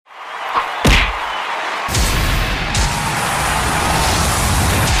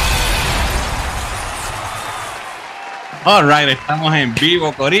Alright, estamos en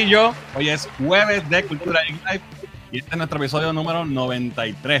vivo, Corillo. Hoy es jueves de Cultura Ignite y este es nuestro episodio número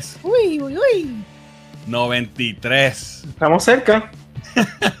 93. Uy. 93. Estamos cerca.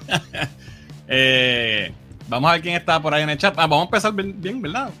 Vamos a ver quién está por ahí en el chat. Vamos a empezar bien,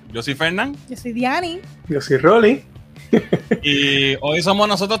 ¿verdad? Yo soy Fernán. Yo soy Diani. Yo soy Rolly. Y hoy somos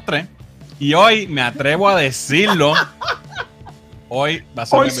nosotros tres. Y hoy me atrevo a decirlo. Hoy va a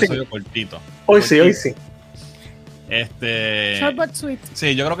ser un episodio cortito. Hoy sí. Short but sweet.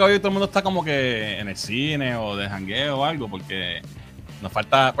 Sí, yo creo que hoy todo el mundo está como que en el cine o de jangueo o algo porque nos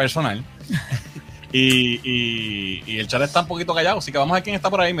falta personal. y el chat está un poquito callado, así que vamos a ver quién está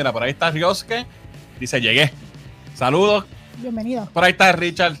por ahí. Mira, por ahí está Rioske, dice llegué. Saludos. Bienvenido. Por ahí está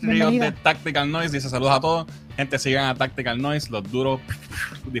Richard Ríos Bienvenido. de Tactical Noise, dice saludos a todos. Gente, sigan a Tactical Noise, los duros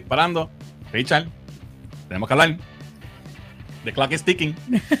disparando. Richard, tenemos que hablar. The clock is ticking.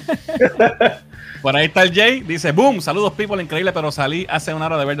 Por ahí está el Jay, dice boom, saludos people, increíble, pero salí hace una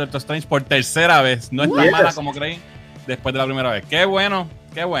hora de ver Doctor Strange por tercera vez. No es tan mala como creí después de la primera vez. Qué bueno.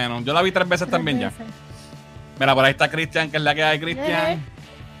 Yo la vi 3 veces también ya. Mira, por ahí está Cristian, que es la que hay, Cristian.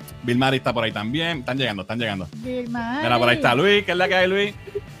 Bill Mari está por ahí también. Están llegando. Bill Mari. Mira, por ahí está Luis, que es la que hay, Luis.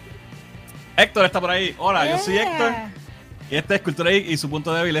 Héctor está por ahí. Hola, yo soy Héctor. Y este es Cultura Geek y su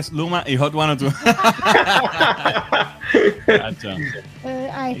punto débil es Luma y Hot 102.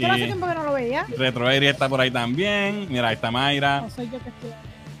 A esto hace tiempo que no lo veía. Retro Airi está por ahí también. Mira, ahí está Mayra. No soy yo que estoy.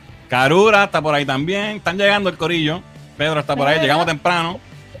 Karura está por ahí también. Están llegando el corillo. Pedro está por ahí. Llegamos temprano.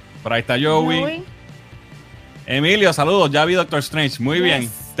 Por ahí está Joey. Emilio, saludos. Ya vi Doctor Strange. Muy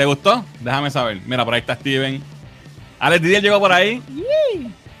bien. ¿Te gustó? Déjame saber. Mira, por ahí está Steven. Alex Didier llegó por ahí.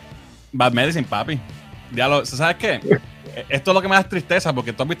 Bad Medicine, papi. Diablo, ¿sabes qué? Esto es lo que me da tristeza,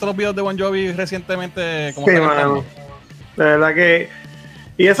 porque tú has visto los videos de Bon Jovi recientemente. ¿Cómo sí, está mano. De verdad que...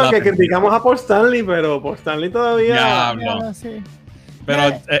 Y eso que criticamos a Paul Stanley, pero Paul Stanley todavía... Diablo. Sí.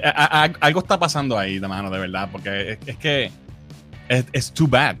 Pero algo está pasando ahí, de mano, de verdad, porque es que es too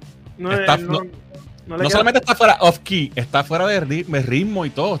bad. No solamente está fuera off key, está fuera de ritmo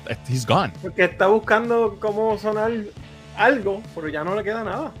y todo. He's gone. Porque está buscando cómo sonar algo, pero ya no le queda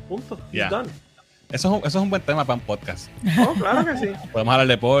nada. Punto. He's done. Eso es un buen tema para un podcast. Oh, claro que sí. Podemos hablar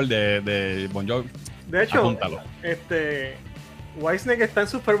de Paul, de Bon Jovi. De hecho, Whitesnake está en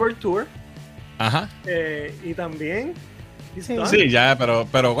su Farewell Tour. Ajá. Y también... Sí, ya, pero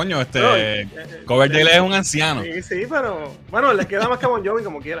coño, Coverdale es un anciano. Sí, pero bueno, le queda más que a Bon Jovi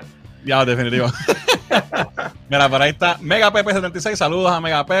como quiera. Ya, definitivo. Mira, por ahí está Mega Pepe 76, saludos a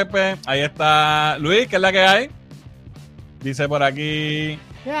Mega Pepe. Ahí está Luis, que es la que hay. Dice por aquí.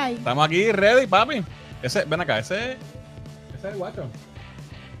 ¿Qué hay? Estamos aquí ready, papi. Ven acá, ese es el guacho.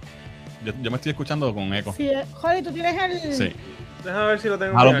 Yo me estoy escuchando con eco. Sí, joder, tú tienes el... Sí. Déjame ver si lo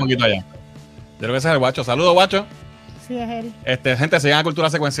tengo. Jalo un poquito allá. Yo creo que ese es el guacho. Saludos, guacho. Sí, es él. Gente, sigan a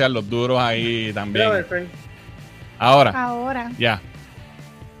Cultura Secuencial, los duros ahí también. A ver, Ahora. Ya.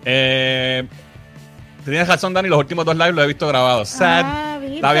 Tienes razón, Dani, los últimos 2 lives los he visto grabados. Sad.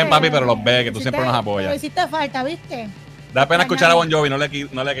 ¿Viste? Está bien, papi, pero los ve, que tú siempre nos apoyas. Pero hiciste falta, ¿viste? Da pena escuchar a Bon Jovi, no le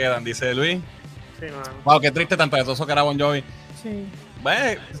quedan, dice Luis. Sí, mano. Wow, qué triste tan perezoso que era Bon Jovi. Sí.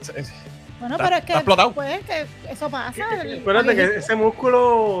 Está Bueno, pero es que explotado. Pues que eso pasa. Acuérdate que ese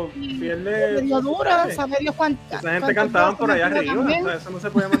músculo pierde... Medio duro, sabe Dios cuánto. Esa gente cantaban por allá arriba, o sea, eso no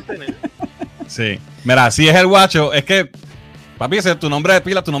se puede mantener. Sí. Mira, si es el guacho, es que, papi, ese es tu nombre de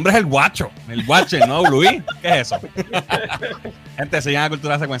pila, tu nombre es el guacho, ¿no, Luis? ¿Qué es eso? Gente, sigan a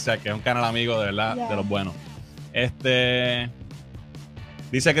Cultura Secuencial, que es un canal amigo de verdad, de los buenos.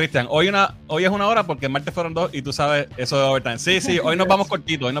 Dice Cristian, hoy es una hora porque el martes fueron 2 y tú sabes eso de overtime. Sí, hoy nos vamos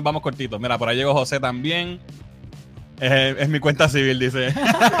cortitos, Mira, por ahí llegó José también. Es mi cuenta civil, dice.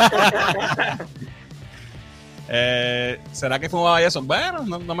 ¿Será que fumaba eso? Bueno,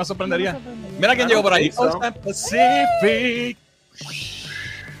 no me sorprendería. Mira quién llegó por ahí. Ocean Pacific.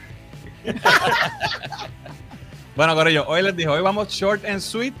 Bueno, corillo, hoy les dije, hoy vamos short and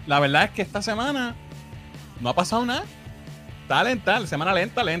sweet. La verdad es que esta semana no ha pasado nada. Está semana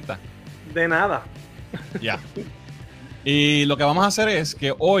lenta. De nada. Ya. Y lo que vamos a hacer es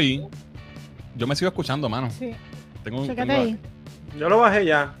que hoy yo me sigo escuchando, mano. Sí. Chécate ahí. Yo lo bajé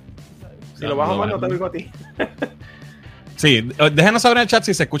ya. Si lo bajo más, no te oigo a ti. Sí, déjenos saber en el chat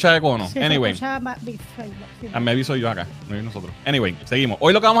si se escucha eco o no. Sí, anyway. Me aviso yo acá, no nosotros. Anyway, seguimos.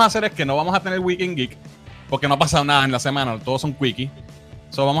 Hoy lo que vamos a hacer es que no vamos a tener Weekend Geek porque no ha pasado nada en la semana, todos son quickies.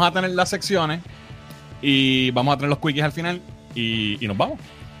 So vamos a tener las secciones y vamos a tener los quickies al final y nos vamos.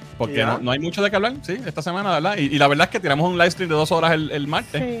 Porque no hay mucho de qué hablar, sí, esta semana, ¿verdad? Y la verdad es que tiramos un live stream de 2 horas el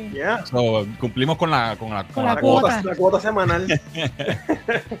martes. Sí. Yeah. So, cumplimos con la cuota semanal.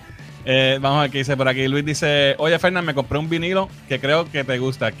 Vamos a ver qué dice por aquí. Luis dice: Oye, Fernan, me compré un vinilo que creo que te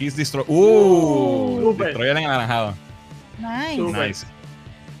gusta. Kiss Destroyer. Destroyer en anaranjado. Nice.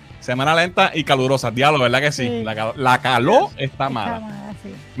 Semana lenta y calurosa. Diablo, ¿verdad que sí? Sí. La calor está mala. Sí.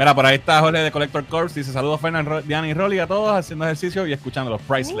 Mira, por ahí está Jorge de Collector Corps. Dice: Saludos, Fernan, Diana y Rolly, a todos haciendo ejercicio y escuchando los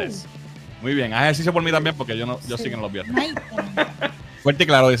Priceless. Muy bien, haz ejercicio por mí también porque yo sí que no los viernes. Nice. Fuerte y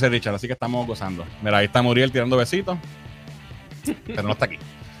claro, dice Richard, así que estamos gozando. Mira, ahí está Muriel tirando besitos, pero no está aquí.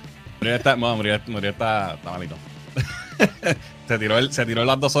 Muriel está malito. se tiró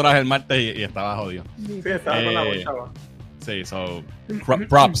las 2 horas el martes y estaba jodido. Sí, estaba con la bolsa. Sí,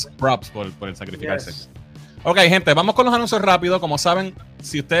 props por el sacrificarse. Yes. Ok, gente, vamos con los anuncios rápidos. Como saben,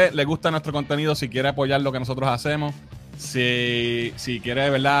 si a usted le gusta nuestro contenido, si quiere apoyar lo que nosotros hacemos, si quiere de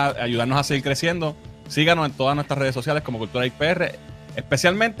verdad ayudarnos a seguir creciendo, síganos en todas nuestras redes sociales como Cultura Geek PR,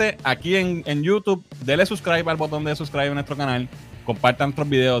 especialmente aquí en YouTube. Dele subscribe al botón de subscribe en nuestro canal, compartan nuestros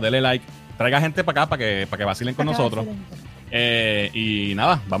videos, dele like, traiga gente para acá para que vacilen con nosotros. Y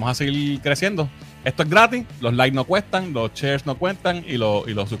nada, vamos a seguir creciendo. Esto es gratis, los likes no cuestan, los shares no cuentan y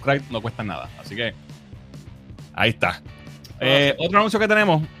los subscribe no cuestan nada. Así que ahí está. Otro anuncio que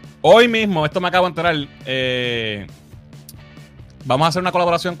tenemos hoy mismo, esto me acabo de enterar. Vamos a hacer una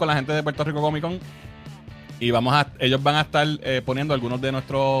colaboración con la gente de Puerto Rico Comic Con y ellos van a estar poniendo algunos de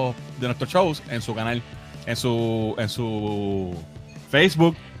nuestros shows en su canal, en su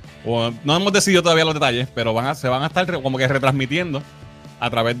Facebook. No hemos decidido todavía los detalles, pero se van a estar como que retransmitiendo a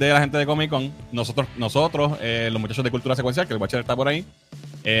través de la gente de Comic Con. Nosotros los muchachos de Cultura Secuencial, que el Watcher está por ahí,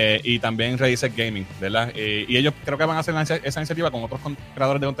 y también Reset Gaming, ¿verdad? Y ellos creo que van a hacer esa iniciativa con otros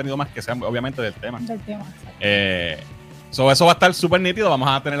creadores de contenido más que sean obviamente del tema. Eso va a estar súper nítido. Vamos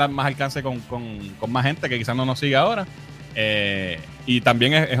a tener más alcance con más gente que quizás no nos siga ahora. Y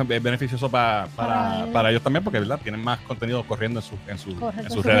también es beneficioso para ellos también, porque ¿verdad? Tienen más contenido corriendo en sus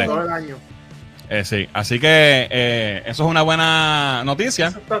redes. Todo el año. Sí, así que eso es una buena noticia.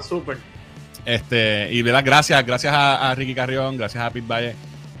 Eso está súper. Y ¿verdad? Gracias a Ricky Carrión, gracias a Pete Valle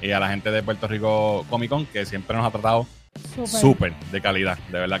y a la gente de Puerto Rico Comic Con, que siempre nos ha tratado súper de calidad.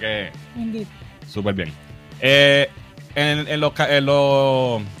 De verdad que súper bien. En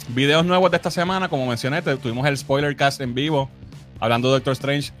los videos nuevos de esta semana, como mencioné, tuvimos el spoiler cast en vivo hablando de Doctor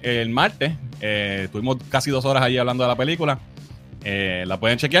Strange el martes. Tuvimos casi 2 horas allí hablando de la película. La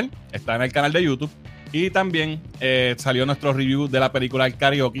pueden chequear, está en el canal de YouTube. Y también salió nuestro review de la película El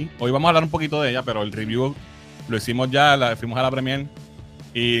Karaoke. Hoy vamos a hablar un poquito de ella, pero el review lo hicimos ya, fuimos a la premiere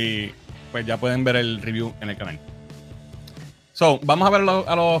y pues ya pueden ver el review en el canal. Vamos a ver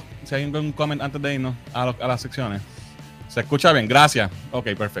si hay un comment antes de irnos a las secciones. ¿Se escucha bien? Gracias.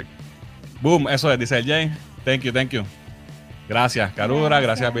 Ok, perfecto. Boom, eso es, dice el Jay. Thank you. Gracias, Karura.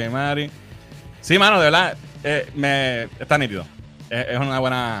 Gracias, Bien Mari. Sí, mano, de verdad, está nítido. Es una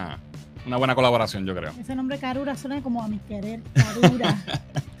buena colaboración, yo creo. Ese nombre Karura suena como a mi querer. Karura.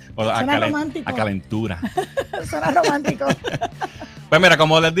 Suena romántico. A calentura. Suena romántico. Pues mira,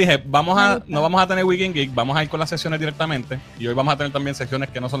 como les dije, no vamos a tener Weekend Geek, vamos a ir con las secciones directamente. Y hoy vamos a tener también secciones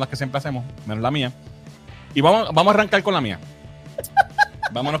que no son las que siempre hacemos, menos la mía. Y vamos a arrancar con la mía.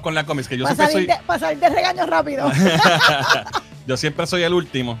 Vámonos con la cómics, que yo siempre soy... Para salir de regaño rápido. Yo siempre soy el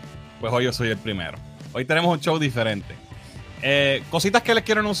último, pues hoy yo soy el primero. Hoy tenemos un show diferente. Cositas que les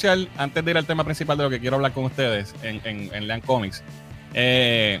quiero anunciar antes de ir al tema principal de lo que quiero hablar con ustedes en Lean Comics.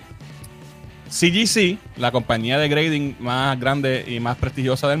 CGC, la compañía de grading más grande y más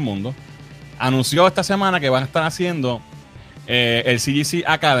prestigiosa del mundo, anunció esta semana que van a estar haciendo el CGC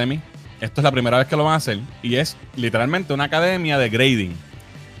Academy. Esto es la primera vez que lo van a hacer y es literalmente una academia de grading.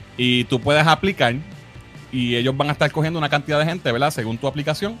 Y tú puedes aplicar y ellos van a estar cogiendo una cantidad de gente, ¿verdad? Según tu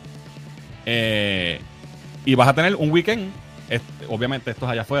aplicación. Y vas a tener un weekend. Obviamente esto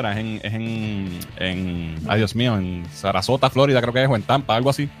es allá afuera, es en ay Dios mío, en Sarasota, Florida, creo que es, o en Tampa,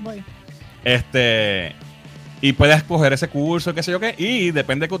 algo así. Voy. Y puedes escoger ese curso, qué sé yo qué, y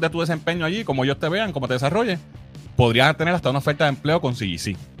depende de tu desempeño allí, como ellos te vean, cómo te desarrolles, podrías tener hasta una oferta de empleo con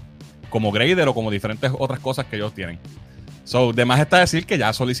CGC, como grader o como diferentes otras cosas que ellos tienen. De más está decir que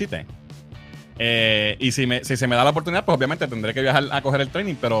ya solicité. Y si se me da la oportunidad, pues obviamente tendré que viajar a coger el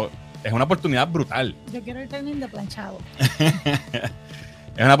training, pero es una oportunidad brutal. Yo quiero el training de planchado.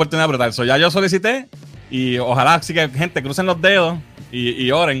 Es una oportunidad brutal. Ya yo solicité y ojalá sí que gente crucen los dedos y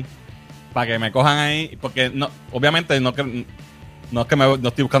oren para que me cojan ahí, porque obviamente no es que no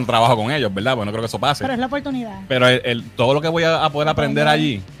estoy buscando trabajo con ellos, ¿verdad? Pues no creo que eso pase. Pero es la oportunidad. Pero todo lo que voy a poder aprender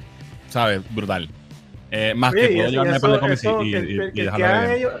allí, ¿sabes? Brutal. Más que puedo llevarme de cómics y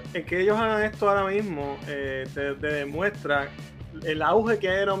dejarlo el que ellos hagan esto ahora mismo te demuestra el auge que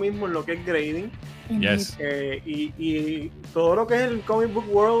hay ahora mismo en lo que es grading Yes. Y todo lo que es el comic book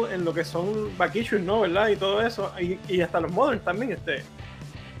world en lo que son back issues, ¿no? ¿Verdad? Y todo eso. Y hasta los moderns también.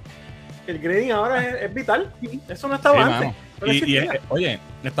 El grading ahora es vital. Eso no estaba antes. Oye,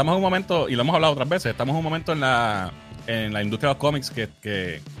 estamos en un momento, y lo hemos hablado otras veces, estamos en un momento en la industria de los cómics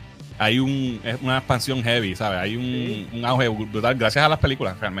que hay una expansión heavy, ¿sabes? Hay un auge brutal gracias a las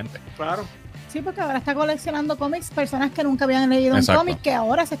películas, realmente. Claro. Sí, porque ahora está coleccionando cómics personas que nunca habían leído un cómic, que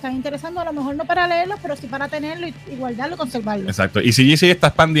ahora se están interesando, a lo mejor no para leerlo, pero sí para tenerlo y guardarlo y conservarlo. Exacto. Y CGC está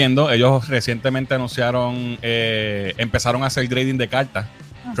expandiendo. Ellos recientemente anunciaron, empezaron a hacer grading de cartas,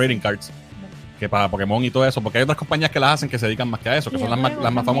 trading cards, que para Pokémon y todo eso, porque hay otras compañías que las hacen que se dedican más que a eso, que son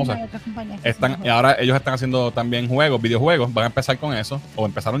las más famosas. Ahora ellos están haciendo también videojuegos, van a empezar con eso, o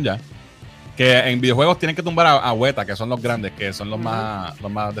empezaron ya. Que en videojuegos tienen que tumbar a Weta, que son los grandes, que son los más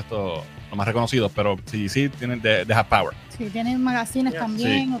reconocidos, pero sí tienen de Have Power. Sí, tienen magazines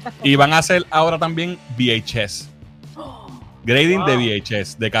también, otras cosas. Y van a hacer ahora también VHS. Grading de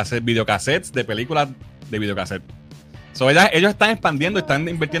VHS, de videocassettes, de películas de videocassette. So, ellos están expandiendo, están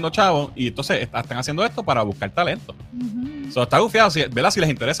invirtiendo chavos, y entonces están haciendo esto para buscar talento. So, está gufiado. Si les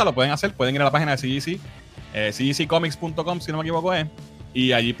interesa, lo pueden hacer. Pueden ir a la página de CGC, cgccomics.com, si no me equivoco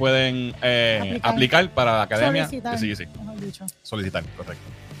y allí pueden aplicar para la academia de CGC. Solicitar, correcto.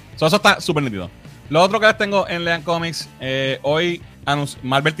 So, eso está súper nítido. Lo otro que les tengo en Lean Comics, hoy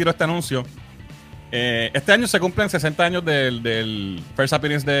Marvel tiró este anuncio. Este año se cumplen 60 años del first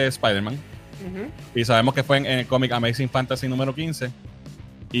appearance de Spider-Man. Y sabemos que fue en el cómic Amazing Fantasy número 15.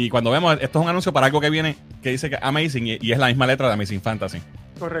 Y cuando vemos, esto es un anuncio para algo que viene, que dice que Amazing, y es la misma letra de Amazing Fantasy.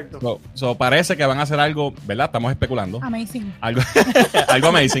 Correcto. So parece que van a hacer algo, ¿verdad? Estamos especulando. Amazing. Algo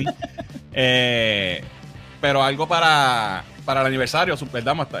amazing. Pero algo para el aniversario,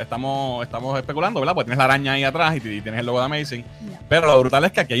 ¿verdad? Estamos especulando, ¿verdad? Porque tienes la araña ahí atrás y tienes el logo de Amazing. Yeah. Pero lo brutal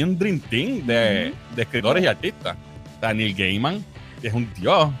es que aquí hay un dream team de escritores y artistas. O sea, Neil Gaiman, que es un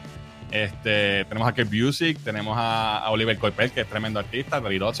dios. Tenemos a Kurt Busiek, tenemos a Oliver Coipel, que es tremendo artista,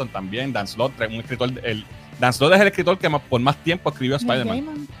 Barry Dodson también, Dan Slott, un escritor. Dan Slott es el escritor que por más tiempo escribió a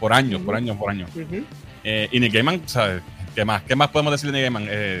Spider-Man. Por años. Y Neil Gaiman, ¿sabes? ¿Qué más podemos decir de Neil Gaiman?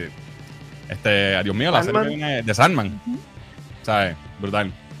 Dios mío, la serie de Sandman. ¿Sabes?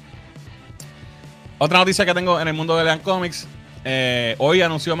 Brutal. Otra noticia que tengo en el mundo de Lean Comics. Hoy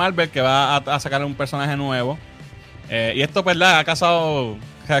anunció Marvel que va a sacar un personaje nuevo. Y esto, ¿verdad? Ha causado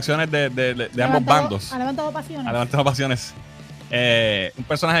reacciones de ambos bandos. Ha levantado pasiones. Un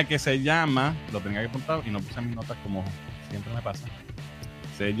personaje que se llama, lo tenía que apuntar y no puse mis notas como siempre me pasa.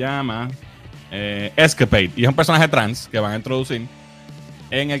 Se llama Escapade. Y es un personaje trans que van a introducir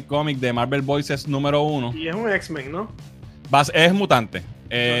en el cómic de Marvel Voices número 1. Y es un X-Men, ¿no? Es mutante.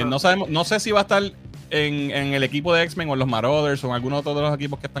 No sé si va a estar en el equipo de X-Men o en los Marauders o en alguno otro de los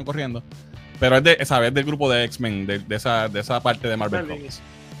equipos que están corriendo. Pero es del grupo de X-Men, de esa parte de Marvel Comics.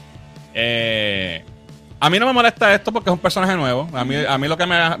 A mí no me molesta esto porque es un personaje nuevo. A mí lo que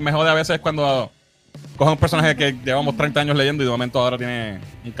me jode a veces es cuando coge un personaje que llevamos 30 años leyendo y de momento ahora tiene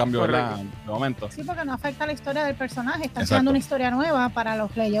un cambio, ¿verdad? De momento. Sí, porque no afecta la historia del personaje. Están creando una historia nueva para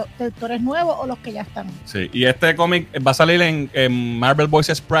los lectores nuevos o los que ya están. Sí, y este cómic va a salir en Marvel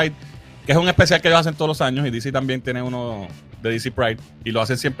Voices Pride, que es un especial que ellos hacen todos los años, y DC también tiene uno de DC Pride, y lo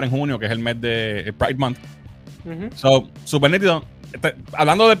hacen siempre en junio, que es el mes de Pride Month. So, súper nítido.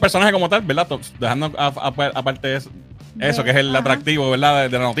 Hablando del personaje como tal, ¿verdad? Dejando aparte eso, que es el atractivo, ¿verdad?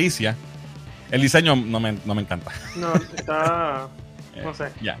 De la noticia. El diseño no me encanta. No, está... no sé.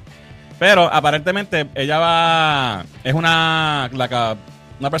 Ya. Pero aparentemente ella es una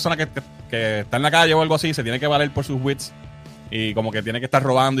persona que está en la calle o algo así, se tiene que valer por sus wits. Y como que tiene que estar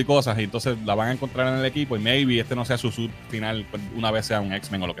robando y cosas, y entonces la van a encontrar en el equipo, y maybe no sea su suit final, una vez sea un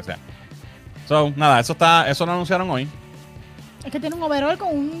X-Men o lo que sea. So, nada, eso lo anunciaron hoy. Es que tiene un overall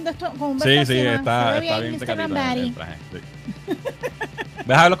con un sí, está bien tecatito el traje. Sí.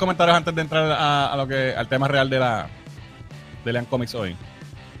 Deja ver los comentarios antes de entrar al tema real de Lean Comics hoy.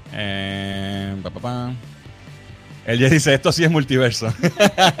 El Jay dice, esto sí es multiverso.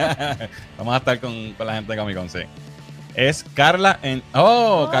 Vamos a estar con la gente de Comic Con, sí. Es Carla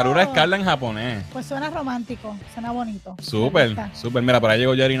Karura es Carla en japonés. Pues suena romántico, suena bonito. Súper. Mira, por ahí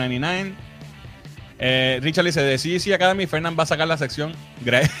llegó Jerry99. Richard dice, de CGC Academy, Fernan va a sacar la sección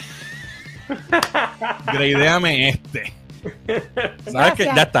Gradeame este. ¿Sabes qué?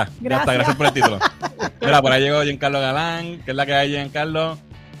 Ya está. Gracias por el título. Mira, por ahí llegó Giancarlo Galán, que es la que hay Giancarlo.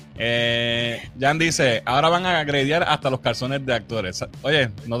 Jan dice, ahora van a gradear hasta los calzones de actores. Oye,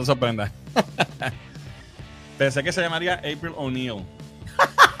 no te sorprendas. Pensé que se llamaría April O'Neil.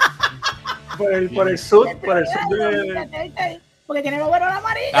 por el suit de... Porque tiene el overol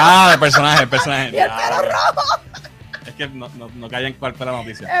amarillo. Ah, el personaje. Y el pelo rojo. Es que no cae en cuál fue la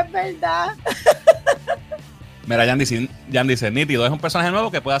noticia. Es verdad. Mira, Jan dice, nítido, es un personaje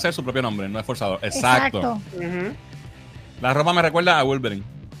nuevo que puede hacer su propio nombre, no es forzador. Exacto. La ropa me recuerda a Wolverine.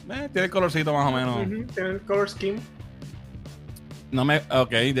 Tiene el colorcito más o menos. Tiene el color scheme. Ok,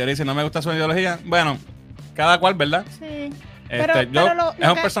 Jerry dice, no me gusta su ideología. Bueno, cada cual, ¿verdad? Sí. Es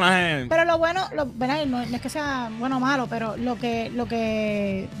un personaje. Pero lo bueno, ¿verdad? No es que sea bueno o malo, pero lo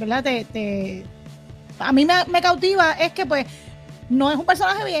que ¿verdad? A mí me cautiva es que pues no es un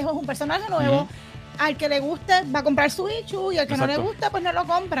personaje viejo, es un personaje nuevo. Al que le guste va a comprar su Ichu y al que no le gusta pues no lo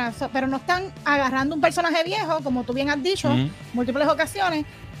compra. Pero no están agarrando un personaje viejo, como tú bien has dicho, múltiples ocasiones,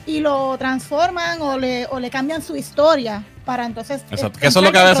 y lo transforman o le cambian su historia para entonces. Exacto. Que eso es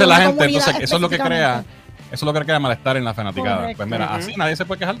lo que a veces la gente, entonces eso es lo que crea. Eso es lo que crea malestar en la fanaticada. Correcto. Pues mira, así nadie se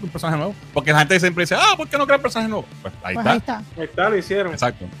puede quejar de un personaje nuevo. Porque la gente siempre dice, ¿por qué no crean personajes nuevos? Pues ahí está. Ahí está, lo hicieron.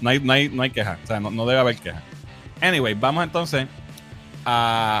 Exacto. No hay queja. O sea, no debe haber queja. Anyway, vamos entonces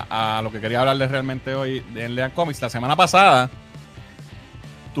a lo que quería hablarles realmente hoy en Lean Comics. La semana pasada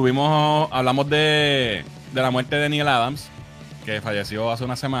hablamos de la muerte de Neil Adams, que falleció hace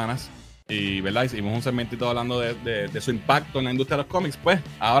unas semanas. Y, ¿verdad? Hicimos un segmentito hablando de su impacto en la industria de los cómics. Pues,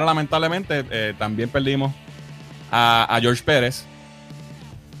 ahora lamentablemente también perdimos a George Pérez.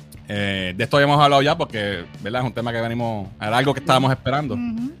 De esto habíamos hablado ya porque, ¿verdad? Es un tema que era algo que estábamos esperando.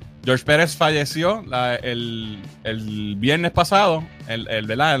 George Pérez falleció el viernes pasado,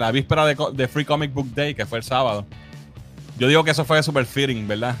 ¿verdad? La víspera de Free Comic Book Day, que fue el sábado. Yo digo que eso fue super fitting,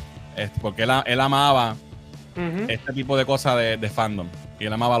 ¿verdad? Porque él amaba este tipo de cosas de fandom. Y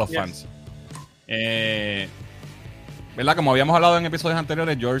él amaba a los fans. ¿Verdad? Como habíamos hablado en episodios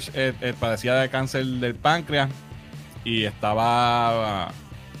anteriores, George padecía de cáncer del páncreas y estaba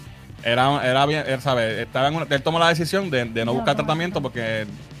bien, ¿sabes? Él tomó la decisión de no buscar tratamiento porque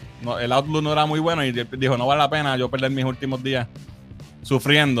el outlook no era muy bueno y dijo, no vale la pena yo perder mis últimos días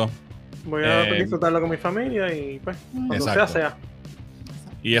sufriendo. Voy a disfrutarlo con mi familia y pues cuando sea.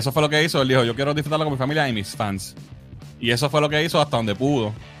 Y eso fue lo que hizo. Él dijo, yo quiero disfrutarlo con mi familia y mis fans. Y eso fue lo que hizo hasta donde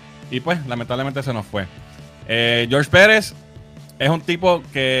pudo. Y pues, lamentablemente se nos fue. George Pérez es un tipo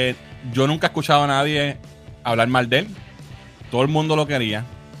que yo nunca he escuchado a nadie hablar mal de él. Todo el mundo lo quería.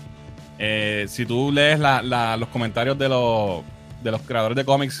 Si tú lees los comentarios de los creadores de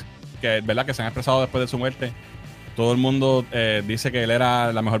cómics ¿verdad? Que se han expresado después de su muerte, todo el mundo dice que él era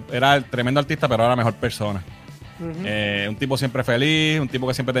el tremendo artista, pero era la mejor persona. Un tipo siempre feliz, un tipo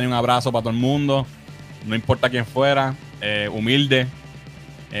que siempre tenía un abrazo para todo el mundo, no importa quién fuera, humilde,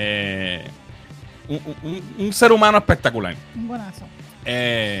 un ser humano espectacular. Un buenazo.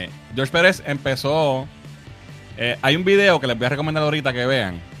 George Pérez empezó. Hay un video que les voy a recomendar ahorita que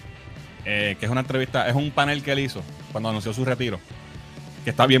vean, que es una entrevista, es un panel que él hizo cuando anunció su retiro, que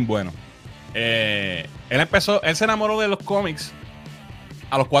está bien bueno. Él se enamoró de los cómics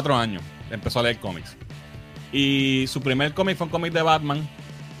a los 4 años. Empezó a leer cómics. Y su primer cómic fue un cómic de Batman,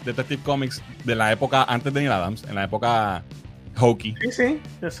 Detective Comics, de la época antes de Neil Adams, en la época Hokey. Sí,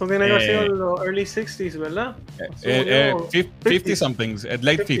 eso tiene que haber sido en los early 60s, ¿verdad? 50 somethings,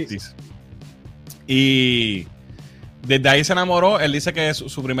 late 50s. Y desde ahí se enamoró. Él dice que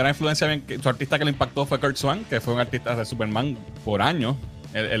su primera influencia, su artista que le impactó fue Curt Swan, que fue un artista de Superman por años.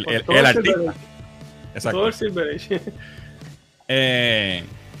 El artista. Exacto. Todo el Silver Age.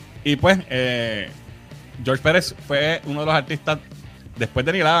 Y pues, George Pérez fue uno de los artistas, después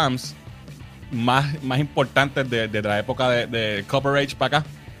de Neil Adams, más importantes de la época de Copper Age para acá,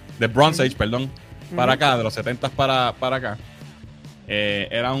 de Bronze Age, perdón, para acá, de los 70s para acá.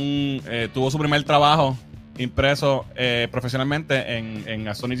 Tuvo su primer trabajo impreso profesionalmente en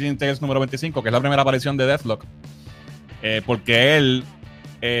Astonishing Tales número 25, que es la primera aparición de Deathlock. Porque él,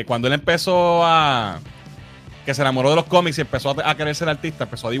 cuando él empezó que se enamoró de los cómics y empezó a querer ser artista,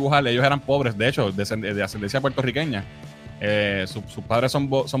 empezó a dibujar. Ellos eran pobres, de hecho, de ascendencia puertorriqueña. Sus padres son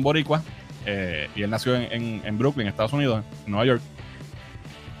boricuas, y él nació en Brooklyn, Estados Unidos, en Nueva York.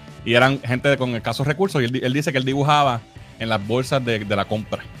 Y eran gente con escasos recursos. Y él dice que él dibujaba en las bolsas de la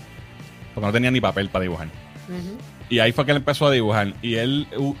compra, porque no tenía ni papel para dibujar. Y ahí fue que él empezó a dibujar. Y él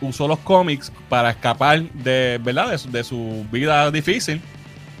usó los cómics para escapar ¿verdad? de su vida difícil.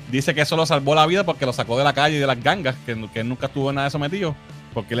 Dice que eso lo salvó la vida porque lo sacó de la calle y de las gangas, que él nunca estuvo en nada de eso metido,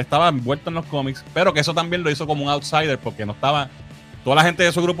 porque él estaba envuelto en los cómics, pero que eso también lo hizo como un outsider, porque no estaba, toda la gente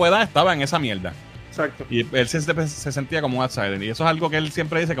de su grupo de edad estaba en esa mierda. Exacto. Y él se sentía como un outsider. Y eso es algo que él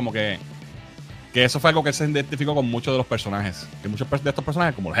siempre dice, como que eso fue algo que él se identificó con muchos de los personajes. Que muchos de estos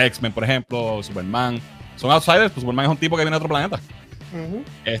personajes, como los X-Men, por ejemplo, Superman, son outsiders. Pues Superman es un tipo que viene de otro planeta.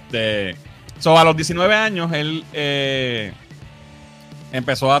 A los 19 años, él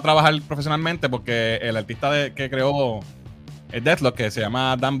empezó a trabajar profesionalmente porque el artista que creó el Deathlock, que se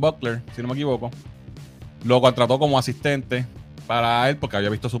llama Dan Buckler, si no me equivoco, lo contrató como asistente para él porque había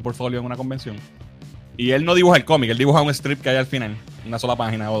visto su portfolio en una convención. Y él no dibuja el cómic, él dibuja un strip que hay al final, una sola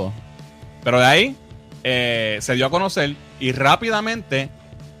página o dos. Pero de ahí se dio a conocer y rápidamente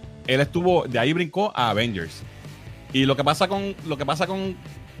él de ahí brincó a Avengers. Y lo que pasa con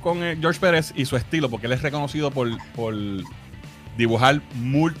George Pérez y su estilo, porque él es reconocido por dibujar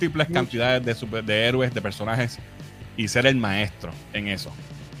múltiples cantidades de héroes, de personajes y ser el maestro en eso.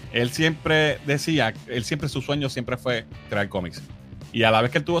 Él siempre su sueño siempre fue crear cómics. Y a la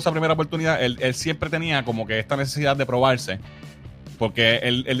vez que él tuvo esa primera oportunidad, él siempre tenía como que esta necesidad de probarse. Porque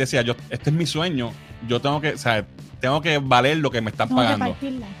él decía, este es mi sueño, yo tengo que valer lo que me están pagando.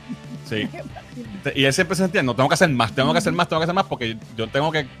 Sí. Y él siempre se sentía, no, tengo que hacer más, porque yo tengo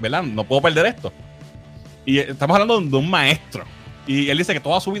que, ¿verdad? No puedo perder esto. Y estamos hablando de un maestro. Y él dice que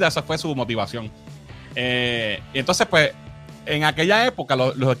toda su vida esa fue su motivación. Y entonces, pues, en aquella época,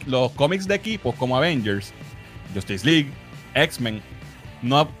 los cómics de equipos como Avengers, Justice League, X-Men,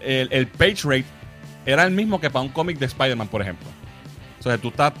 el page rate era el mismo que para un cómic de Spider-Man, por ejemplo. Entonces, tú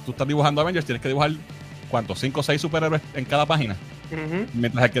estás dibujando Avengers, tienes que dibujar, ¿cuántos? 5 o 6 superhéroes en cada página.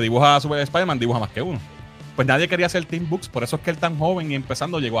 Mientras el que dibuja a Spider-Man dibuja más que uno. Pues nadie quería hacer Team Books, por eso es que él tan joven y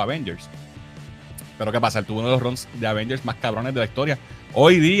empezando llegó a Avengers. Pero ¿qué pasa? Él tuvo uno de los runs de Avengers más cabrones de la historia.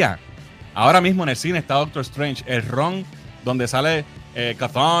 Hoy día, ahora mismo en el cine está Doctor Strange, el run donde sale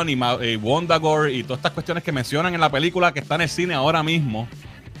Chthon y Wondagore y todas estas cuestiones que mencionan en la película que está en el cine ahora mismo,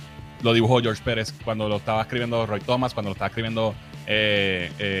 lo dibujó George Pérez cuando lo estaba escribiendo Roy Thomas, cuando lo estaba escribiendo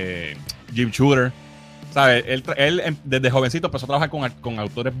Jim Shooter. ¿Sabes? Él desde jovencito empezó a trabajar con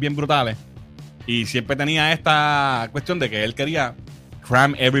autores bien brutales y siempre tenía esta cuestión de que él quería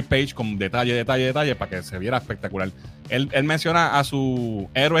cram every page con detalle para que se viera espectacular. Él menciona a sus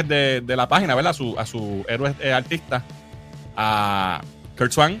héroes de la página, ¿verdad? A sus héroes artistas, a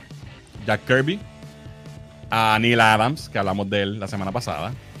Kurt Swan, Jack Kirby, a Neil Adams, que hablamos de él la semana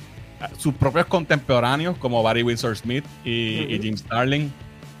pasada, a sus propios contemporáneos como Barry Windsor Smith y Jim Starlin.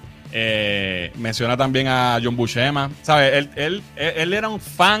 Menciona también a John Buscema, ¿sabes? Él era un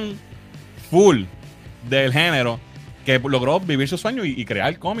fan full del género que logró vivir su sueño y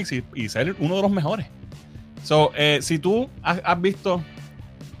crear cómics y ser uno de los mejores. So, si tú has visto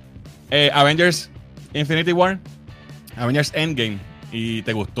Avengers Infinity War, Avengers Endgame y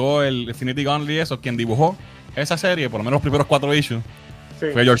te gustó el Infinity Gauntlet y eso, quien dibujó esa serie, por lo menos los primeros 4 issues,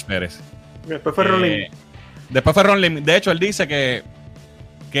 fue George Pérez. Después fue Ron Lim. Después fue Ron Lim. De hecho, él dice que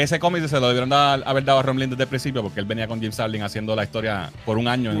ese cómic se lo debieron haber dado a Ron Lim desde el principio, porque él venía con Jim Starlin haciendo la historia por un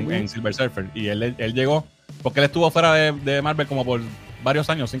año en Silver Surfer. Y él llegó, porque él estuvo fuera de Marvel como por varios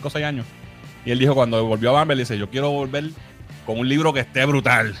años, 5 o 6 años. Y él dijo, cuando volvió a Marvel, dice, yo quiero volver con un libro que esté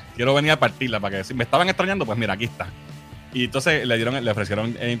brutal. Quiero venir a partirla, para que si me estaban extrañando, pues mira, aquí está. Y entonces le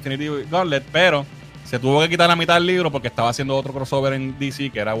ofrecieron Infinity Gauntlet, pero se tuvo que quitar la mitad del libro porque estaba haciendo otro crossover en DC,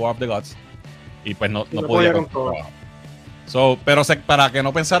 que era War of the Gods. Y pues no podía con todo. Pero para que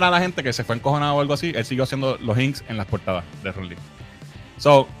no pensara la gente que se fue encojonado o algo así, él siguió haciendo los inks en las portadas de Ron Lee.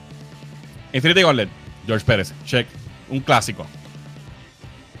 Infinity Gauntlet, George Pérez, check, un clásico.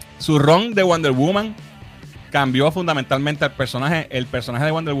 Su run de Wonder Woman cambió fundamentalmente al personaje. El personaje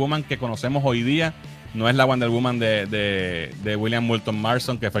de Wonder Woman que conocemos hoy día no es la Wonder Woman de William Moulton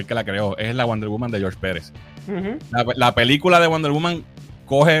Marston, que fue el que la creó, es la Wonder Woman de George Pérez. La película de Wonder Woman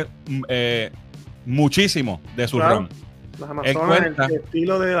coge muchísimo de su run. Las Amazonas, el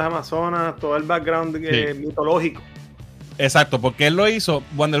estilo de las Amazonas, todo el background mitológico. Exacto, porque él lo hizo.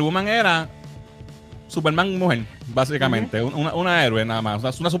 Wonder Woman era Superman mujer, básicamente. Una héroe nada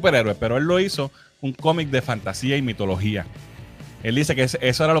más, una superhéroe, pero él lo hizo un cómic de fantasía y mitología. Él dice que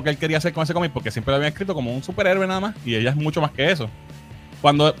eso era lo que él quería hacer con ese cómic, porque siempre lo había escrito como un superhéroe nada más, y ella es mucho más que eso.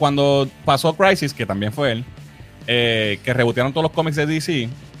 Cuando pasó Crisis, que también fue él, que rebotearon todos los cómics de DC,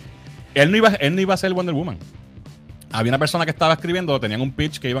 él no iba a ser Wonder Woman. Había una persona que estaba escribiendo, tenían un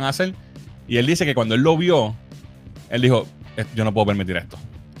pitch que iban a hacer, y él dice que cuando él lo vio, él dijo, yo no puedo permitir esto.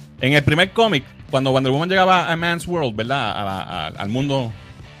 En el primer cómic, cuando Wonder Woman llegaba a Man's World, ¿verdad? Al mundo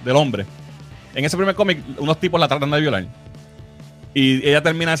del hombre, en ese primer cómic, unos tipos la tratan de violar. Y ella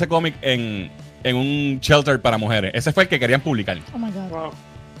termina ese cómic en un shelter para mujeres. Ese fue el que querían publicar. Oh my God. Wow.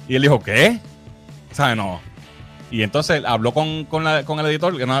 Y él dijo, ¿qué? ¿Sabes? No. Y entonces habló con el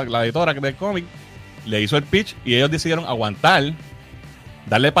editor, la editora del cómic, le hizo el pitch y ellos decidieron aguantar,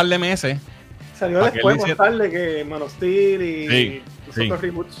 darle un par de meses. Salió después, más tarde que Man of Steel y los otros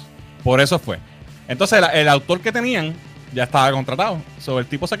reboots. Por eso fue. Entonces el autor que tenían ya estaba contratado. El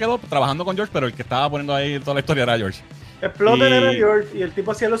tipo se quedó trabajando con George, pero el que estaba poniendo ahí toda la historia era George. Exploten era George y el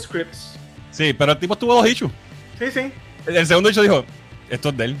tipo hacía los scripts. Sí, pero el tipo tuvo 2 issues. Sí. El segundo issue dijo, esto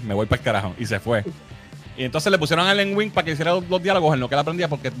es de él, me voy para el carajo. Y se fue. Y entonces le pusieron a Len Wein para que hiciera los diálogos en lo que él aprendía,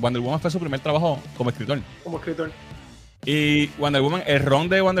 porque Wonder Woman fue su primer trabajo como escritor. Y Wonder Woman, el run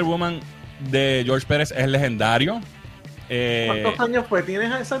de Wonder Woman de George Pérez es legendario. ¿Cuántos años fue?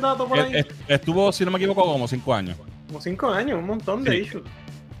 ¿Tienes ese dato por ahí? Estuvo, si no me equivoco, como 5 años. Como 5 años, un montón de issues.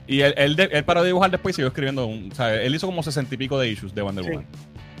 Y él paró de dibujar después y siguió escribiendo. O sea, él hizo como 60 y pico de issues de Wonder Woman.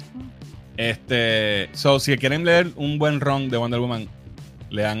 Si quieren leer un buen run de Wonder Woman,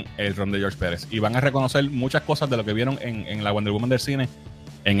 lean el run de George Pérez. Y van a reconocer muchas cosas de lo que vieron en la Wonder Woman del cine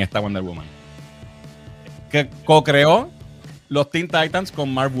en esta Wonder Woman. Que co-creó los Teen Titans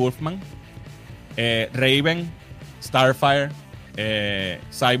con Marv Wolfman, Raven, Starfire,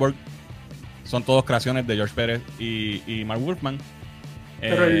 Cyborg. Son todos creaciones de George Pérez y Marv Wolfman.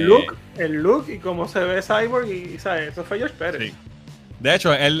 Pero el look y cómo se ve Cyborg, y ¿sabes? Eso fue George Pérez. Sí. De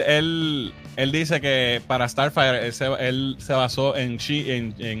hecho, él dice que para Starfire él se basó en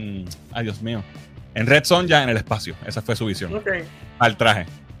ay Dios mío, en Red Sonja en el espacio. Esa fue su visión. Al traje.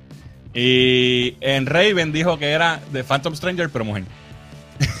 Y en Raven dijo que era de Phantom Stranger, pero mujer.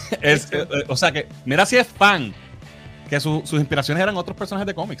 O sea que, mira si es fan, que sus inspiraciones eran otros personajes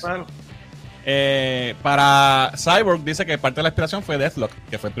de cómics. Claro. Para Cyborg dice que parte de la inspiración fue Deathlock,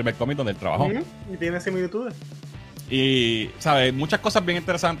 que fue el primer cómic donde él trabajó. Y tiene similitudes. Y, ¿sabes? Muchas cosas bien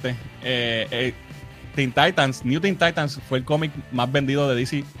interesantes. Teen Titans, New Teen Titans fue el cómic más vendido de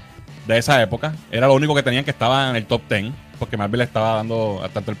DC de esa época. Era lo único que tenían que estaba en el top 10, porque Marvel le estaba dando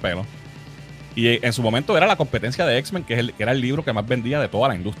tanto el pelo. Y en su momento era la competencia de X-Men, que era el libro que más vendía de toda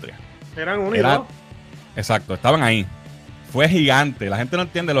la industria. Eran uno y dos. Exacto, estaban ahí. Fue gigante. La gente no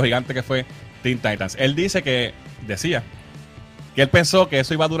entiende lo gigante que fue Teen Titans. Él decía que él pensó que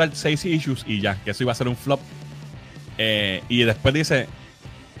eso iba a durar 6 issues y ya, que eso iba a ser un flop. Y después dice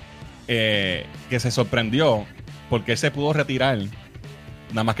que se sorprendió porque él se pudo retirar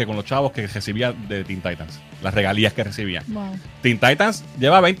nada más que con los chavos que recibía de Teen Titans, las regalías que recibía. Wow. Teen Titans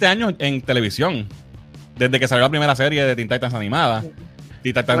lleva 20 años en televisión, desde que salió la primera serie de Teen Titans animada.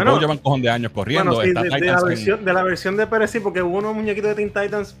 Teen Titans Go llevan un cojón de años corriendo. Bueno, sí, de la versión de Pérez sí, porque hubo unos muñequitos de Teen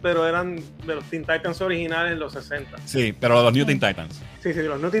Titans, pero eran de los Teen Titans originales en los 60. Sí, pero los New Teen Titans. Sí,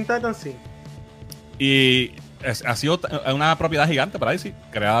 los New Teen Titans sí. Y ha sido una propiedad gigante para DC,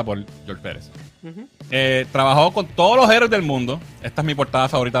 creada por George Pérez. Trabajó con todos los héroes del mundo. Esta es mi portada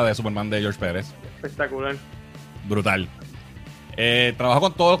favorita de Superman de George Pérez. Espectacular. Brutal. Trabajó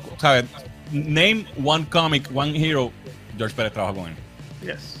con todos, ¿sabes? Name one comic, one hero. George Pérez trabajó con él.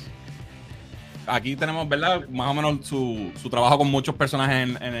 Yes. Aquí tenemos, ¿verdad? Más o menos su trabajo con muchos personajes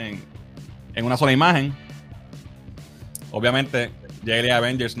en una sola imagen. Obviamente, JLA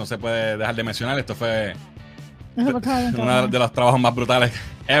Avengers no se puede dejar de mencionar. Esto fue uno de los trabajos más brutales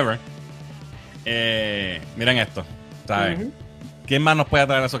ever. Miren esto, ¿sabes? ¿Quién más nos puede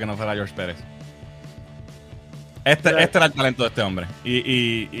traer eso que no será George Pérez? Este era el talento de este hombre.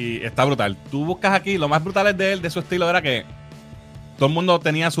 Y está brutal. Tú buscas aquí, lo más brutal de él, de su estilo, era que todo el mundo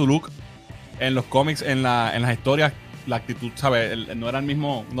tenía su look en los cómics, en las historias. La actitud, ¿sabes? No era el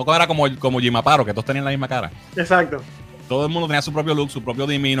mismo. No era como Jim Aparo, que todos tenían la misma cara. Exacto. Todo el mundo tenía su propio look, su propio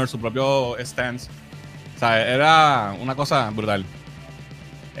demeanor, su propio stance. O sea, era una cosa brutal.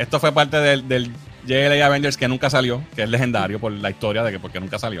 Esto fue parte del JLA Avengers que nunca salió, que es legendario por la historia de que porque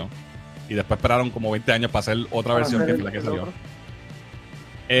nunca salió. Y después esperaron como 20 años para hacer otra versión que fue la que salió.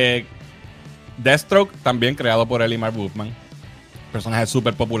 Deathstroke, también creado por él y Marv Wolfman. Personaje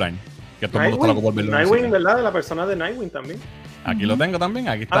súper popular. Que todo el mundo está loco por verlo. Nightwing, ¿verdad? De la persona de Nightwing también. Aquí lo tengo también.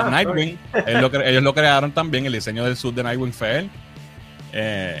 Aquí está Nightwing. Ellos lo crearon también. El diseño del suit de Nightwing fue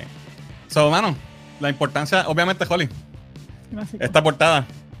él. Mano, la importancia, obviamente, Holly. Clásico. Esta portada.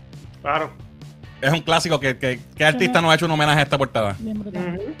 Claro. Es un clásico. ¿Qué artista no ha hecho un homenaje a esta portada? Bien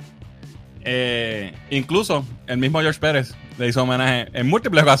brutal. Incluso el mismo George Pérez le hizo homenaje en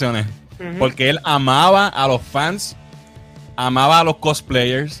múltiples ocasiones. Porque él amaba a los fans, amaba a los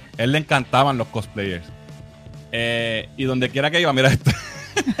cosplayers. Él le encantaban los cosplayers. Y donde quiera que iba, mira esto.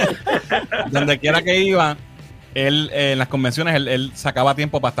 Donde quiera que iba, él en las convenciones, él sacaba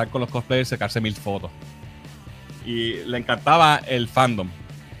tiempo para estar con los cosplayers, sacarse 1000 fotos. Y le encantaba el fandom.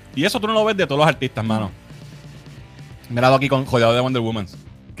 Y eso tú no lo ves de todos los artistas, mano. Mirado aquí con Jodeado de Wonder Woman.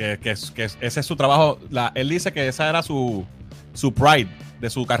 Que ese es su trabajo. Él dice que esa era su pride de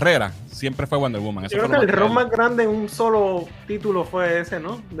su carrera. Siempre fue Wonder Woman. Eso yo creo que el rol más grande en un solo título fue ese,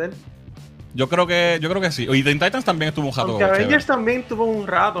 ¿no? De él. Yo creo que sí. Y Teen Titans también estuvo un rato. Aunque Avengers también tuvo un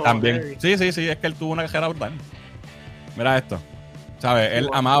rato. También. Sí. Es que él tuvo una carrera brutal. Mira esto. ¿Sabes? Él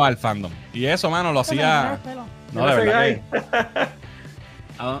amaba el fandom. Y eso, mano, lo hacía. No, de verdad Guy.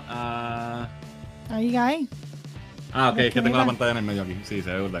 Ahí, Guy. Ok, es que tengo la pantalla en el medio aquí. Sí,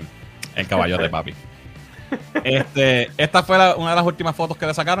 se ve brutal. El caballote, papi. Esta fue una de las últimas fotos que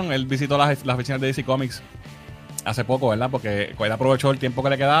le sacaron. Él visitó las oficinas de DC Comics hace poco, ¿verdad? Porque él aprovechó el tiempo que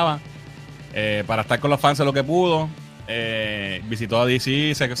le quedaba para estar con los fans de lo que pudo. Visitó a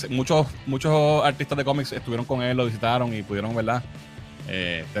DC. Muchos artistas de cómics estuvieron con él, lo visitaron y pudieron, ¿verdad?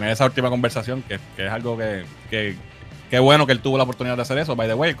 Tener esa última conversación, que es algo que bueno que él tuvo la oportunidad de hacer eso. By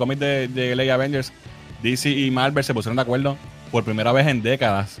the way, el cómic de LA Avengers, DC y Marvel se pusieron de acuerdo por primera vez en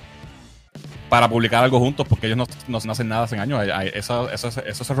décadas para publicar algo juntos, porque ellos no hacen nada hace años. Eso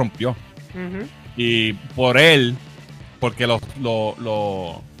se rompió. Uh-huh. Y por él, porque los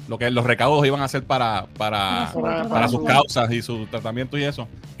recaudos iban a ser para sus causas y su tratamiento y eso,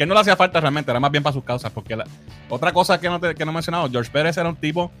 que no le hacía falta realmente, era más bien para sus causas. Porque otra cosa que no he mencionado, George Pérez era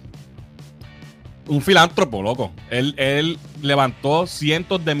un filántropo, loco. Él levantó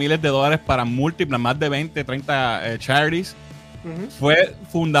cientos de miles de dólares para múltiples, más de 20, 30 charities. Uh-huh. Fue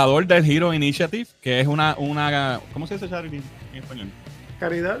fundador del Hero Initiative, que es una ¿cómo se dice charity en español?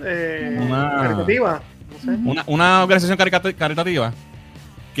 Caridad, caritativa. No sé. Una organización caritativa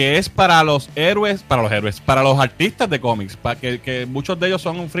que es para los artistas de cómics, para que muchos de ellos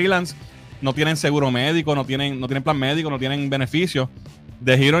son un freelance, no tienen seguro médico, no tienen plan médico, no tienen beneficios.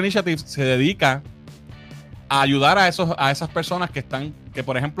 The Hero Initiative se dedica a ayudar a esas personas que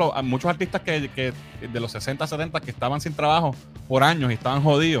por ejemplo, a muchos artistas que de los 60, 70 que estaban sin trabajo por años y estaban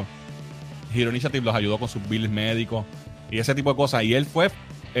jodidos. Hero Initiative los ayudó con sus bills médicos y ese tipo de cosas. Y él fue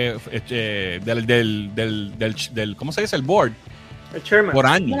del ¿cómo se dice? El board. El chairman. Por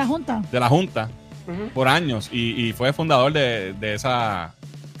años. De la Junta. Uh-huh. Por años. Y fue fundador de esa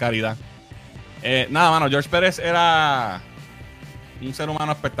caridad. Nada, mano, George Pérez era un ser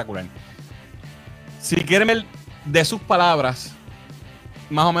humano espectacular. Si quieren ver de sus palabras,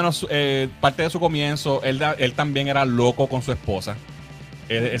 más o menos parte de su comienzo, él también era loco con su esposa.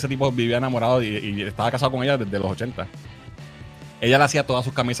 Ese tipo vivía enamorado y estaba casado con ella desde los 80. Ella le hacía todas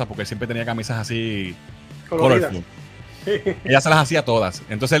sus camisas porque él siempre tenía camisas así colorful. Ella se las hacía todas.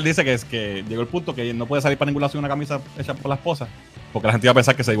 Entonces él dice que llegó el punto que no puede salir para ningún lado sin una camisa hecha por la esposa, porque la gente iba a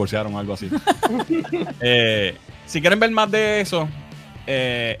pensar que se divorciaron o algo así. Si quieren ver más de eso,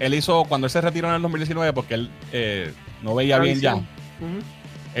 él hizo, cuando él se retiró en el 2019, porque él no veía bien ya,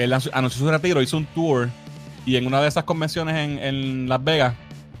 él anunció su retiro, hizo un tour, y en una de esas convenciones en Las Vegas,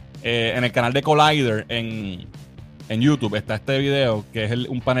 en el canal de Collider en YouTube está este video, que es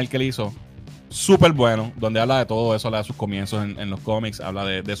un panel que él hizo súper bueno, donde habla de todo eso, habla de sus comienzos en los cómics, habla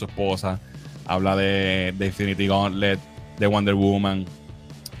de su esposa, habla de Infinity Gauntlet, de Wonder Woman,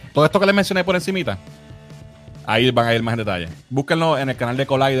 todo esto que les mencioné por encimita. Ahí van a ir más en detalle. Búsquenlo en el canal de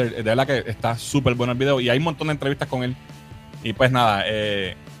Collider. De verdad que está súper bueno el video. Y hay un montón de entrevistas con él. Y pues nada,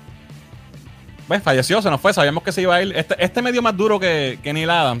 pues falleció, se nos fue. Sabíamos que se iba a ir. Este medio más duro que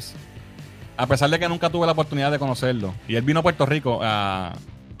Neil Adams. A pesar de que nunca tuve la oportunidad de conocerlo. Y él vino a Puerto Rico a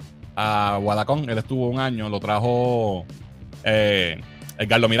Guadacón. Él estuvo un año. Lo trajo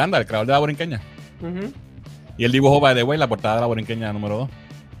Edgardo Miranda, el creador de La Borinqueña. Uh-huh. Y él dibujó, by the way, la portada de La Borinqueña número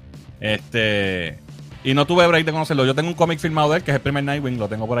 2. Y no tuve break de conocerlo. Yo tengo un cómic firmado de él, que es el primer Nightwing. Lo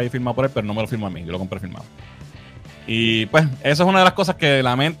tengo por ahí firmado por él, pero no me lo firmó a mí. Yo lo compré firmado. Y pues, eso es una de las cosas que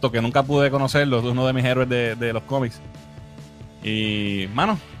lamento, que nunca pude conocerlo. Es uno de mis héroes de los cómics. Y,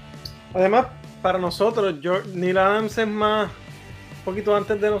 mano. Además, para nosotros, Neil Adams es más, un poquito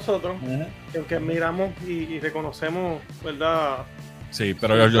antes de nosotros. Uh-huh. Aunque admiramos y reconocemos, ¿verdad? Sí,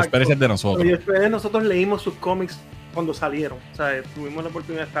 pero George Pérez es de nosotros. George Pérez, nosotros leímos sus cómics cuando salieron. O sea, tuvimos la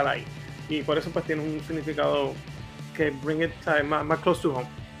oportunidad de estar ahí. Y por eso pues tiene un significado que bring it más close to home.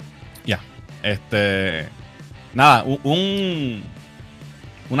 Ya. Nada,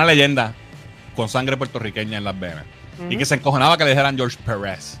 una leyenda con sangre puertorriqueña en las venas. Uh-huh. Y que se encojonaba que le dijeran George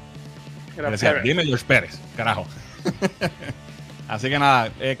Pérez. Le decía, dime George Pérez, carajo. Así que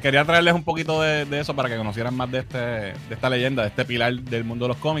nada, quería traerles un poquito de eso para que conocieran más de esta leyenda, de este pilar del mundo de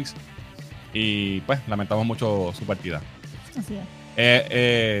los cómics. Y pues lamentamos mucho su partida. Así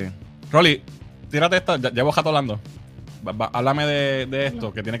es. Rolly, tírate esta, llevo jato hablando. Háblame de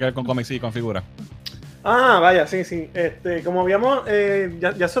esto, que tiene que ver con cómics y con figuras. Vaya, sí. Como habíamos,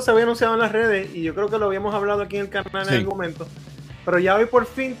 ya eso se había anunciado en las redes y yo creo que lo habíamos hablado aquí en el canal en algún momento. Pero ya hoy por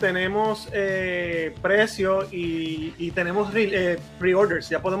fin tenemos precio y tenemos pre-orders,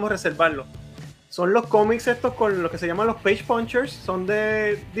 ya podemos reservarlo. Son los cómics estos con lo que se llaman los Page Punchers, son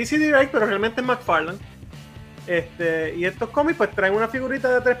de DC Direct, pero realmente es McFarlane. Y estos cómics pues traen una figurita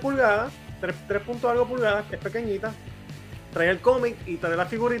de 3 pulgadas, 3 punto algo pulgadas, es pequeñita. trae el cómic y trae la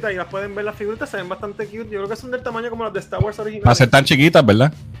figurita y las pueden ver. Las figuritas se ven bastante cute. Yo creo que son del tamaño como las de Star Wars originales. Va a ser tan chiquitas,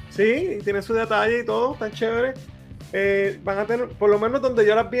 ¿verdad? Sí, y tienen su detalle y todo, tan chévere. Van a tener, por lo menos donde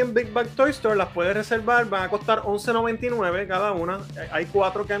yo las vi en Big Bag Toy Store, las puedes reservar, van a costar $11.99 cada una. Hay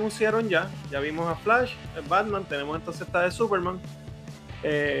 4 que anunciaron ya vimos a Flash, Batman, tenemos entonces esta de Superman,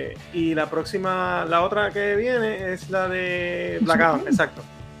 y la próxima, la otra que viene es la de Black Adam, exacto.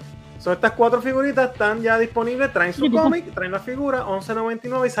 So, estas 4 figuritas están ya disponibles, traen su cómic, traen la figura,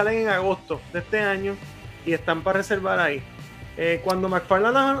 $11.99 y salen en agosto de este año y están para reservar ahí. Cuando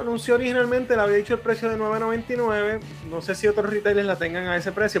McFarlane la anunció originalmente, le había dicho el precio de $9.99. No sé si otros retailers la tengan a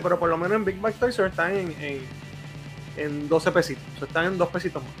ese precio, pero por lo menos en Big Bag Toys están en 12 pesitos. O sea, están en 2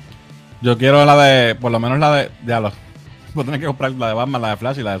 pesitos más. Yo quiero la de, por lo menos la de diablo. Voy a tener que comprar la de Batman, la de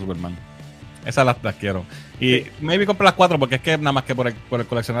Flash y la de Superman. Esas las quiero. Y maybe comprar las 4 porque es que nada más que por el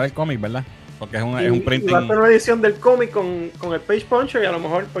coleccionar el cómic, ¿verdad? Porque es un printing. Y va a tener una edición del cómic con el page puncher y a lo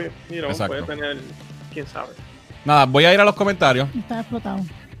mejor pues, puede tener, quién sabe. Nada, voy a ir a los comentarios. Está explotado.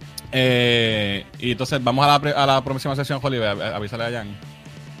 Y entonces vamos a la próxima sesión, Holly. Avísale a Jan.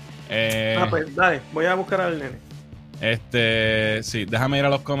 Pues dale, voy a buscar al nene. Sí, déjame ir a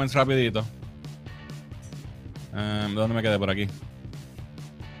los comments rapidito. ¿Dónde me quedé? Por aquí.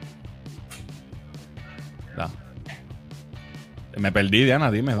 Me perdí, Diana,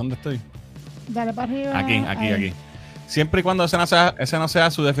 dime, ¿dónde estoy? Dale para arriba. Aquí. Siempre y cuando ese no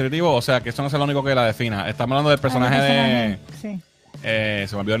sea su definitivo, o sea, que eso no sea lo único que la defina. Estamos hablando del personaje de... Sí. Se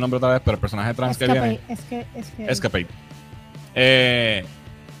me olvidó el nombre otra vez, pero el personaje trans que viene. Escape.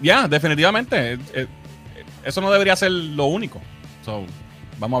 Definitivamente. Eso no debería ser lo único. So,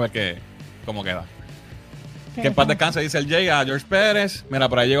 vamos a ver cómo queda. Que en paz descanse, dice el Jay, a George Pérez. Mira,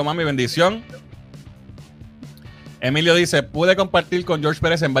 por ahí llegó mami, bendición. Emilio dice, pude compartir con George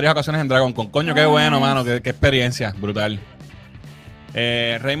Pérez en varias ocasiones en Dragon Con. Coño, qué bueno, mano, qué experiencia, brutal.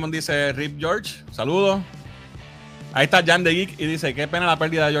 Raymond dice, Rip George, saludos. Ahí está Jan de Geek y dice, qué pena la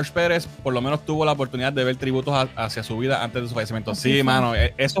pérdida de George Pérez, por lo menos tuvo la oportunidad de ver tributos hacia su vida antes de su fallecimiento. Sí, mano,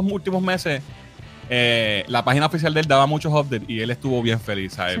 esos últimos meses, la página oficial de él daba muchos updates y él estuvo bien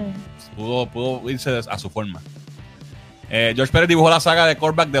feliz, ¿sabes? Sí. Pudo irse a su forma. George Pérez dibujó la saga de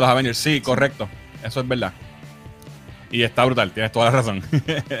Callback de los Avengers, sí, correcto, eso es verdad. Y está brutal, tienes toda la razón.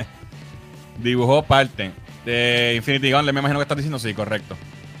 Dibujó parte de Infinity Gauntlet, me imagino que estás diciendo, sí, correcto.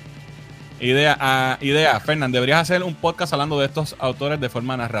 Idea, Fernán, deberías hacer un podcast hablando de estos autores de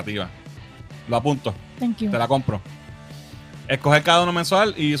forma narrativa. Lo apunto. Thank you. Te la compro. Escoger cada uno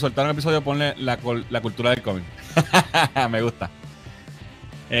mensual y soltar un episodio, ponle la cultura del cómic. Me gusta.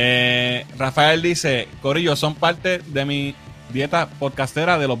 Rafael dice, Corillo, son parte de mi dieta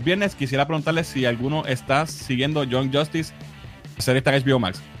podcastera de los viernes. Quisiera preguntarle si alguno está siguiendo Young Justice, serie está en HBO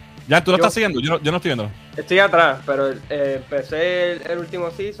Max. ¿Ya tú lo estás siguiendo? Yo no estoy viéndolo. Estoy atrás, pero empecé el último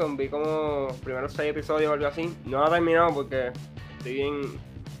season, vi como primeros 6 episodios o algo así. No lo he terminado porque estoy bien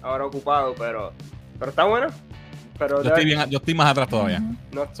ahora ocupado, pero está bueno. Pero yo estoy más atrás todavía.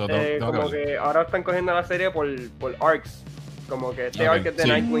 No, como que ahora están cogiendo la serie por arcs. Como que arc es de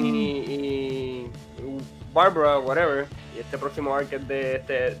Nightwing y Barbara, whatever. Y este próximo arc es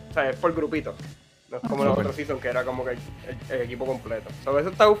de o sea, es por grupito. No es como los otros season que era como que el equipo completo. Sobre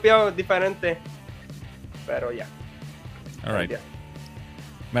eso está bufiado, es diferente. Pero ya. Alright.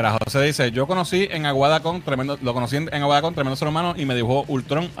 Mira, José dice, yo conocí en Aguada con tremendo ser humano y me dibujó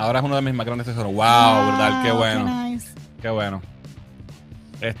Ultron. Ahora es uno de mis más grandes tesoros. Wow, brutal, qué bueno. Nice. Qué bueno.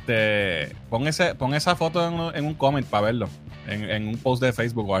 Pon esa foto en un comment para verlo. En un post de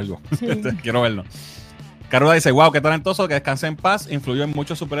Facebook o algo. Sí. Quiero verlo. Caruda dice, wow, qué talentoso, que descanse en paz, influyó en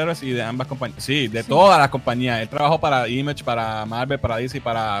muchos superhéroes y de ambas compañías. Sí, de todas las compañías. Él trabajó para Image, para Marvel, para DC,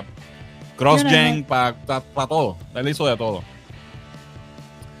 para CrossGen, para todo. Él hizo de todo.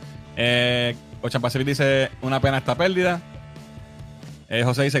 Ochan Pacific dice, una pena esta pérdida.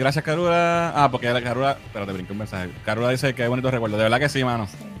 José dice, gracias, Caruda. Porque la Caruda, espérate, brinqué un mensaje. Caruda dice que bonito recuerdo. De verdad que sí, mano.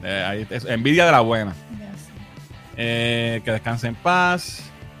 Sí. Ahí es envidia de la buena. Que descanse en paz.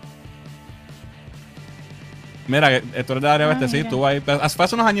 Mira, tú eres de área oeste, sí, estuvo ahí. Fue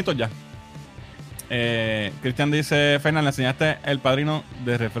hace unos añitos ya. Cristian dice, Fernan, le enseñaste el padrino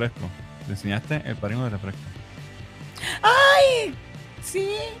de refresco. Le enseñaste el padrino de refresco. ¡Ay! Sí,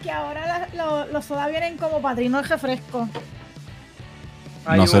 que ahora los sodas vienen como padrino de refresco.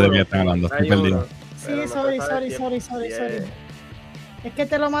 No sé de qué están hablando, estoy perdido. Sí, sorry. Es que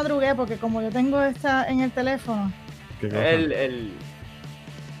te lo madrugué porque como yo tengo esta en el teléfono. El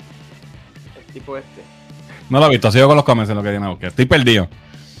tipo este. No lo he visto, sigo con los comments en lo que viene a buscar. Estoy perdido.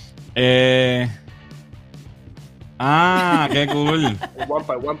 Qué cool. El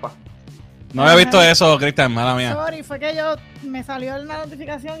Wampa. No había visto eso, Cristian, mala mía. Sorry, fue que me salió una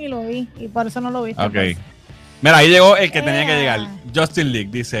notificación y lo vi. Y por eso no lo vi. Ok. Mira, ahí llegó el que tenía que llegar. Justin League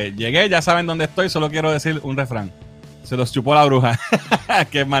dice: llegué, ya saben dónde estoy, solo quiero decir un refrán. Se los chupó la bruja.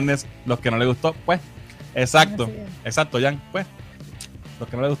 Que madness, los que no le gustó, pues. Exacto, exacto, Jan, pues. Los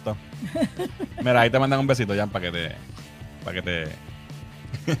que no le gustó. Mira, ahí te mandan un besito, Jan, para que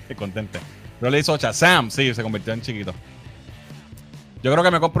te contente. Pero le hizo Ocha. Sam, sí, se convirtió en chiquito. Yo creo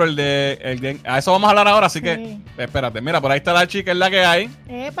que me compro el de... A eso vamos a hablar ahora, así que... Espérate, mira, por ahí está la chica, es la que hay.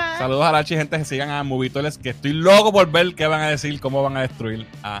 Epa. Saludos a la chica, gente, que sigan a Movitoles, que estoy loco por ver qué van a decir, cómo van a destruir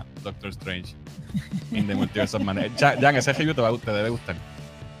a Doctor Strange in the Multiverse of Madness. Jan, ese review te debe gustar.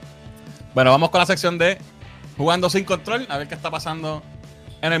 Bueno, vamos con la sección de Jugando Sin Control, a ver qué está pasando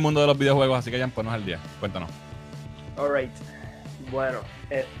en el mundo de los videojuegos, así que Jan, ponnos al día. Cuéntanos. Alright. Bueno,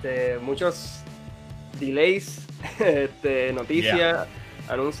 muchos delays, noticias,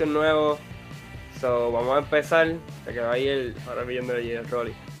 anuncios nuevos. So, vamos a empezar. Se quedó ahí ahora viendo allí el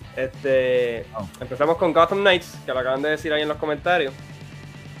Rolly. Empezamos con Gotham Knights, que lo acaban de decir ahí en los comentarios.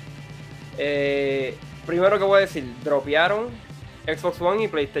 Primero que voy a decir, dropearon Xbox One y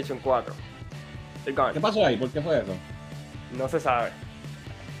PlayStation 4. ¿Qué pasó ahí? ¿Por qué fue eso? No se sabe.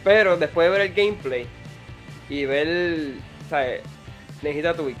 Pero después de ver el gameplay y ver, ¿sabes?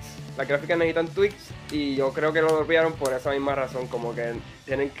 Necesita tweaks. Las gráficas necesitan tweaks y yo creo que lo dropearon por esa misma razón. Como que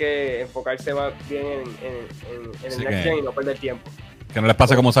tienen que enfocarse más bien en el next gen y no perder tiempo. Que no les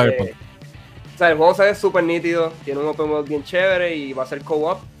pase como Cyberpunk. O sea, el juego se ve súper nítido, tiene un open world bien chévere y va a ser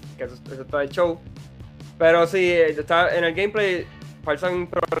co-op, que eso está de show. Pero sí, está en el gameplay faltan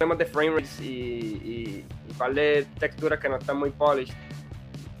problemas de frame rates y un par de texturas que no están muy polished.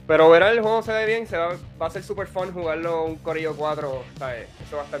 Pero verá, el juego se ve bien, va a ser super fun jugarlo un Corillo 4, ¿sabes?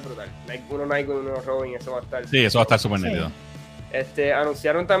 Eso va a estar brutal. Uno Nightwing, uno Robin, eso va a estar... Sí, eso va a estar super nítido.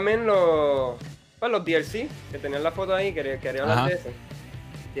 Anunciaron también los DLC, que tenían la foto ahí, quería hablar de eso.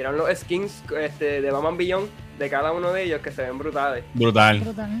 Tiraron los skins de Batman Beyond, de cada uno de ellos, que se ven brutales. Brutal.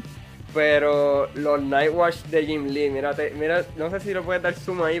 Pero los Nightwatch de Jim Lee, mira, no sé si lo puedes dar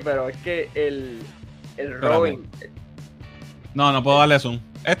zoom ahí, pero es que el Robin... No puedo darle zoom.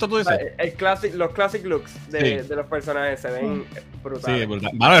 ¿Esto tú dices? Los classic looks de los personajes se ven brutales. Sí,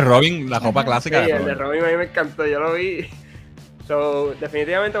 brutal. Mano, el Robin, la ropa clásica. Sí, el de Robin a mí me encantó, yo lo vi. So,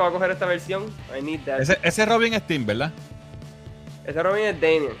 definitivamente voy a coger esta versión. I need that. Ese Robin es Team, ¿verdad? Ese Robin es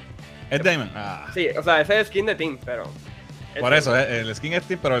Damian. ¿Es Damian? Sí, o sea, ese es skin de Team, pero... Por eso, el skin es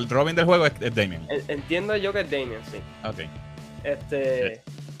Team, pero el Robin del juego es Damian. Entiendo yo que es Damian, sí. Ok.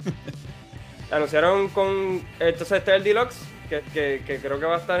 Anunciaron con... Entonces este es el Deluxe, que creo que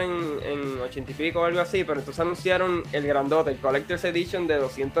va a estar en 80 y pico o algo así, pero entonces anunciaron el grandote, el Collector's Edition de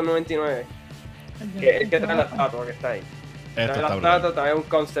 299, que es el que trae la estatua que está ahí. Trae la estatua, trae un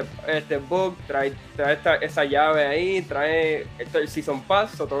concept book, trae esa llave ahí, trae el Season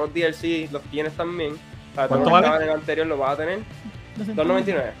Pass, o todos los DLC los tienes también. O sea, ¿cuánto vale? En el anterior lo vas a tener.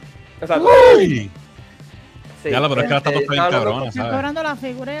 299. O sea, ¡uy! Sí, ya pero es que la estatua está bien cabrona, ¿sabes? Estoy cobrando la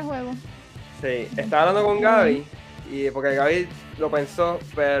figura de juego. Sí, estaba hablando con Gaby, porque Gaby lo pensó,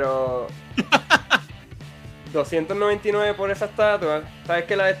 pero 299 por esa estatua. Sabes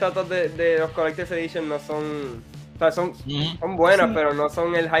que las estatuas de los Collector's Edition no son... O sea, son buenas, pero no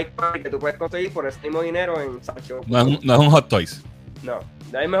son el high quality que tú puedes conseguir por ese mismo dinero en Sancho. No es un Hot Toys. No,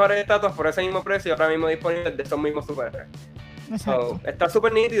 hay mejores estatuas por ese mismo precio ahora mismo disponibles de esos mismos superhéroes. So, está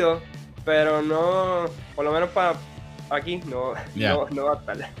súper nítido, pero no, por lo menos para aquí no va a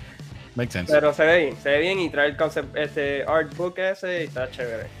estar. Makes sense. Pero se ve bien y trae el concept, art book ese y está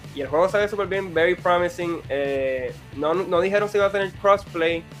chévere. Y el juego se ve súper bien, very promising. No dijeron si iba a tener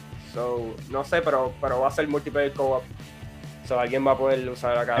crossplay, so no sé, pero va a ser multiplayer co-op. So alguien va a poder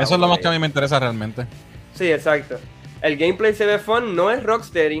usar acá. Eso es lo más que a mí me interesa realmente. Sí, exacto. El gameplay se ve fun, no es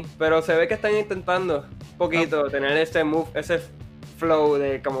Rocksteady, pero se ve que están intentando un poquito tener ese flow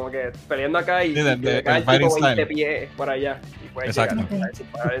de como que peleando acá y de cada tipo 20 pies por allá y puedes llegar sin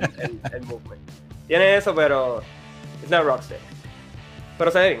parar el movement. Tiene eso, pero es not Rocksteady.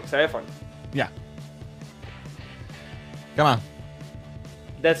 Pero se ve bien, se ve fun. Ya. ¿Qué más?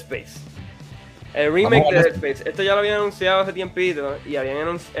 Dead Space. El remake de Dead Space. Esto ya lo habían anunciado hace tiempito y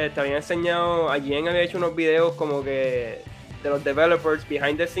habían enseñado, IGN había hecho unos videos como que de los developers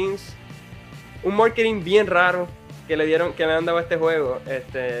behind the scenes. Un marketing bien raro que le han dado a este juego.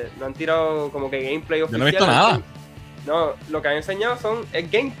 No han tirado como que gameplay oficial. Yo no he visto nada. No, lo que han enseñado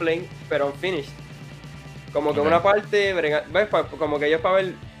es gameplay, pero unfinished. Como que una parte, ¿ves? Como que ellos para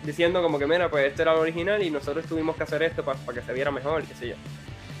ver diciendo como que mira, pues este era el original y nosotros tuvimos que hacer esto para que se viera mejor, qué sé yo.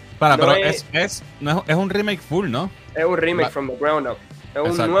 Pero es un remake full, ¿no? Es un remake from the ground up. Es un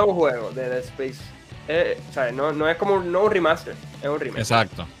Exacto. nuevo juego de Dead Space. O sea, no es como no un remaster, es un remake.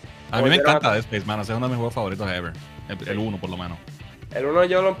 Exacto. A mí me encanta Dead Space, mano. Ese es uno de mis juegos favoritos ever. El 1, por lo menos. El 1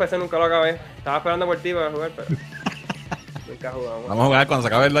 yo lo empecé, nunca lo acabé. Estaba esperando por ti para jugar, pero nunca jugamos. Vamos a jugar cuando se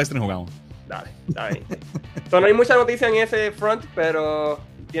acabe el live stream, jugamos. Dale, está bien. So, no hay mucha noticia en ese front, pero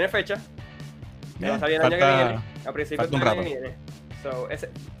tiene fecha. Que va a salir el año que viene. A principios del año que viene. So, ese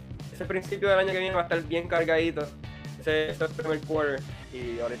principio del año que viene va a estar bien cargadito. Ese es el primer quarter.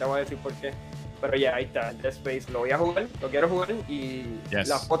 Y ahorita voy a decir por qué. Pero ya, ahí está, Dead Space. Lo voy a jugar, lo quiero jugar. Y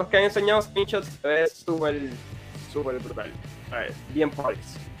las fotos que han enseñado, screenshots, es súper brutal. Bien polished.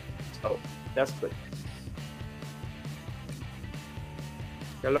 So, that's good.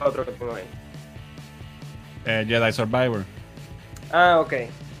 ¿Qué es lo otro que tengo ahí? Jedi Survivor. Ok.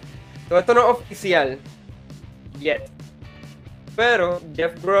 Todo esto no es oficial yet. Pero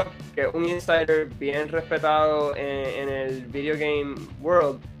Jeff Grubb, que es un insider bien respetado en el video game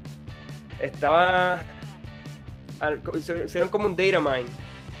world, hicieron como un data mine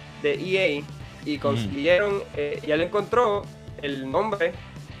de EA y consiguieron, ya le encontró el nombre.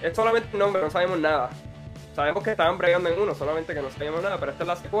 Es solamente un nombre, no sabemos nada. Sabemos que estaban bregando en uno, solamente que no sabíamos nada, pero esta es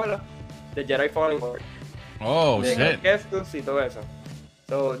la secuela de Jedi Fallen Order. Oh, de shit. Kestus y todo eso.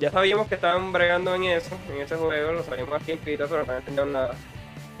 So, ya sabíamos que estaban bregando en ese juego, lo sabíamos aquí en Pita, pero no entendieron nada.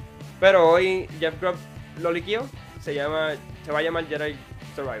 Pero hoy Jeff Grubb lo liqueó, se va a llamar Jedi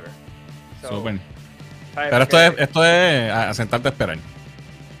Survivor. So, Super. Pero esto es a sentarte a esperar.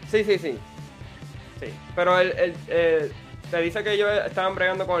 Sí. Pero te dice que ellos estaban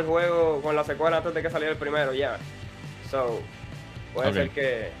bregando con el juego, con la secuela antes de que saliera el primero, ya. So, puede ser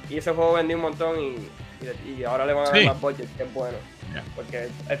que... Y ese juego vendió un montón y ahora le van a dar más budget, que es bueno. Yeah. Porque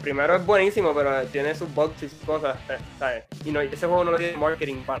el primero es buenísimo, pero tiene sus bugs y sus cosas, ¿sabes? Y ese juego no le tiene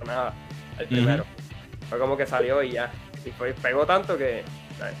marketing para nada, el primero. Fue como que salió y ya. Y pegó tanto que,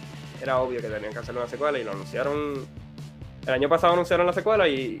 ¿sabes? Era obvio que tenían que hacer una secuela y lo anunciaron. El año pasado anunciaron la secuela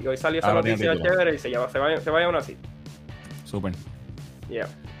y hoy salió esa noticia chévere y se va a llamar así. Súper. Yeah.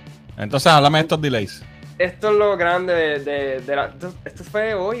 Entonces, háblame de estos delays. Esto es lo grande esto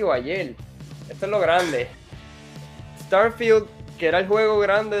fue hoy o ayer. Esto es lo grande. Starfield, que era el juego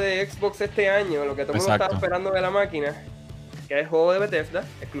grande de Xbox este año, lo que todo el mundo estaba esperando de la máquina, que es el juego de Bethesda,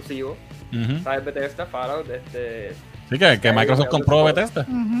 exclusivo. ¿Sabes? Bethesda, Fallout, Sí, que Microsoft compró Bethesda.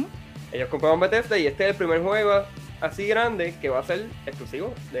 Ellos compraron Bethesda y este es el primer juego así grande que va a ser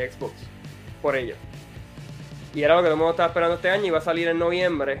exclusivo de Xbox por ellos. Y era lo que todo el mundo estaba esperando este año y va a salir en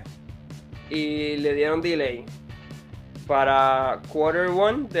noviembre. Y le dieron delay para Quarter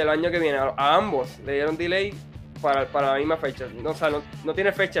 1 del año que viene. A ambos le dieron delay para la misma fecha. O sea, no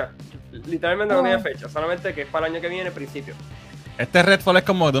tiene fecha. Literalmente no tiene fecha. Solamente que es para el año que viene, principio. Este Redfall es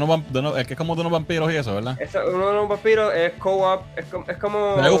como de unos vampiros y eso, ¿verdad? Uno de los vampiros es co-op. Es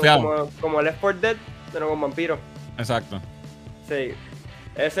como Left 4 Dead, pero con vampiros. Exacto. Sí.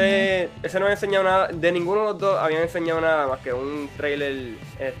 Ese no ha enseñado nada. De ninguno de los dos habían enseñado nada más que un trailer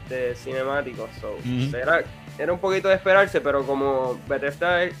cinemático. So, era un poquito de esperarse, pero como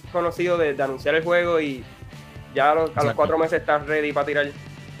Bethesda es conocido de anunciar el juego y ya a los 4 meses está ready para tirar,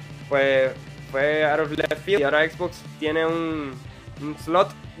 pues fue out of left field. Y ahora Xbox tiene un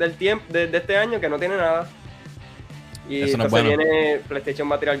slot del tiempo de este año que no tiene nada. Y eso entonces viene PlayStation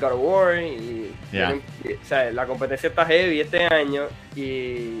va a tirar God of War o sea, la competencia está heavy este año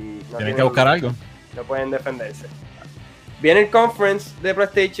y tienen que buscar algo. No pueden defenderse. Viene el conference de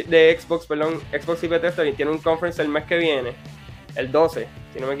PlayStation, de Xbox, Xbox y Bethesda, y tiene un conference el mes que viene, el 12,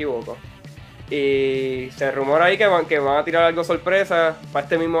 si no me equivoco. Y se rumora ahí que van a tirar algo sorpresa para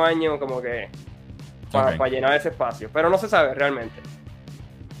este mismo año, como que para llenar ese espacio, pero no se sabe realmente.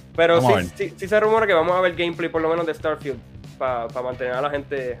 Pero sí se rumora que vamos a ver gameplay por lo menos de Starfield para mantener a la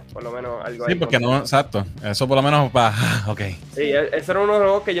gente por lo menos algo ahí. Sí, porque no, exacto. Eso por lo menos para... Ok. Sí, ese era uno de los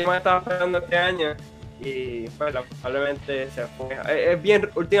juegos que yo me estaba esperando este año y pues lamentablemente se fue. Es bien,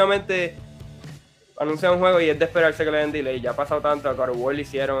 últimamente anuncian un juego y es de esperarse que le den delay. Ya ha pasado tanto, a God of War le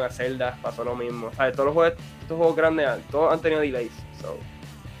hicieron, a Zelda pasó lo mismo. O sea, todos estos juegos grandes, todos han tenido delays. So,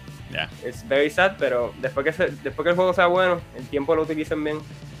 it's very sad, pero después que el juego sea bueno, el tiempo lo utilicen bien.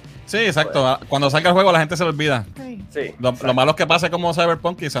 Sí, exacto. Pues, cuando salga el juego la gente se lo olvida. Sí, lo malo es que pase como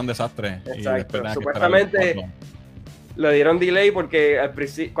Cyberpunk y sea un desastre. Exacto. Supuestamente le dieron delay porque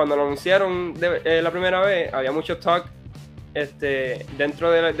cuando lo anunciaron la primera vez había mucho talk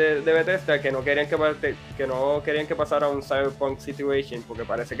dentro de Bethesda que no querían que pasara un Cyberpunk situation porque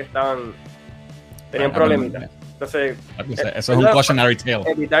parece que tenían problemitas. Entonces, eso es un cautionary tale.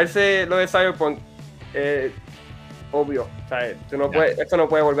 Evitarse lo de Cyberpunk obvio, o sea, esto no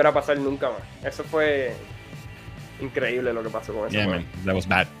puede volver a pasar nunca más. Eso fue increíble lo que pasó con eso. Yeah, man. That was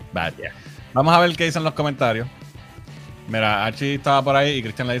bad. Yeah. Vamos a ver qué dicen los comentarios. Mira, Archie estaba por ahí y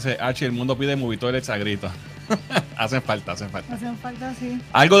Cristian le dice, Archie, el mundo pide movie toilets a gritos. Hacen falta. Hacen falta, sí.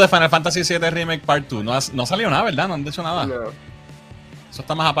 Algo de Final Fantasy VII Remake Part 2. No salió nada, ¿verdad? No han dicho nada. No. Eso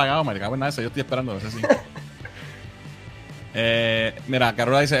está más apagado, me cago en nada eso. Yo estoy esperando, ese sí. Mira,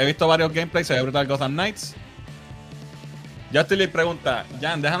 Carola dice, he visto varios gameplays, se ve brutal Gotham Knights. Justin Lee pregunta,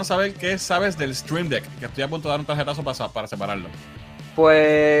 Jan, déjanos saber qué sabes del Stream Deck, que estoy a punto de dar un tarjetazo para separarlo.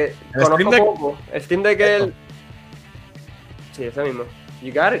 Pues, ¿El conozco Steam Deck? poco. El Steam Deck es el... Sí, ese mismo.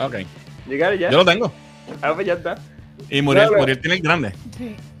 You got it. Ok, You got it, ya. yo lo tengo. Ah, pues ya está. Y Muriel No. tiene el grande.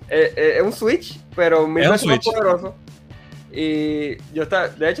 Sí. Es un Switch, pero mil Es un veces más Switch. poderoso. Y yo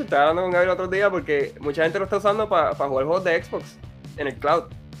de hecho estaba hablando con Gabriel otro día porque mucha gente lo está usando para jugar juegos de Xbox en el cloud.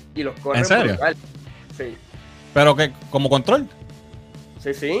 Y los corre ¿En serio? brutal. Sí. Pero que, como control.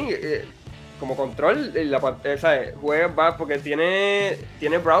 Sí, como control, juega porque tiene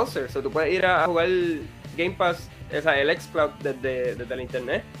browser, o sea, tú puedes ir a jugar Game Pass, el xCloud desde el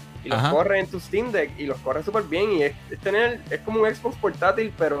internet y los Ajá. corre en tu Steam Deck y los corre súper bien y es como un Xbox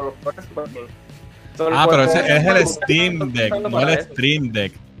portátil, pero los corre súper bien. So, Pero ese es el juego- Steam Deck, no para el eso. Stream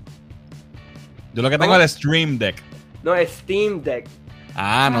Deck. Yo lo que tengo es el Stream Deck. No, es Steam Deck,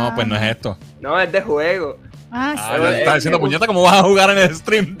 No, pues no es esto. no es de juego. Ah, Ah, sí. yo estaba diciendo, puñeta, ¿cómo vas a jugar en el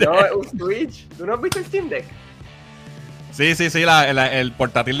Stream Deck? No, es un Switch. ¿Tú no has visto el Steam Deck? Sí, el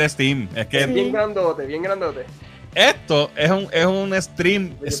portátil de Steam. Es que Es Sí. bien grandote. esto es un Stream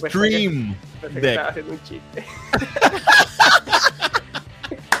Yo pensé Stream Pensé que Deck. estaba haciendo un chiste.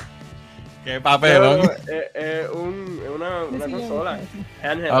 Qué papelón. No, es una Sí, consola. sí.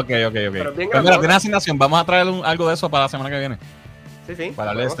 Handheld. Ok. Pero bien Pues mira, grandota. tienes asignación. Vamos a traer algo de eso para la semana que viene. Sí.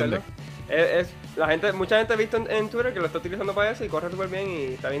 Para el podemos Steam Deck. hacerlo. Mucha gente ha visto en Twitter que lo está utilizando para eso y corre súper bien y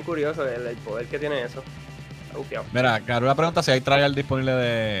está bien curioso el poder que tiene eso. Está bufiado. Mira, Carola pregunta si hay trial disponible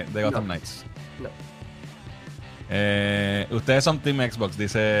de Gotham Knights. No. Ustedes son Team Xbox,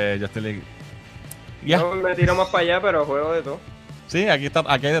 dice Justin Lee. Ya. Yo me tiro más para allá, pero juego de todo. Sí, aquí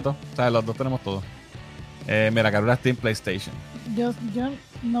hay de todo. O sea, los dos tenemos todo. Mira, Carola es Team PlayStation. Yo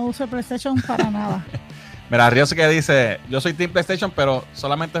no uso PlayStation para nada. Mira, Río sí que dice, yo soy Team PlayStation, pero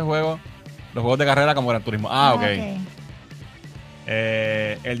solamente juego los juegos de carrera como Gran Turismo. Ok.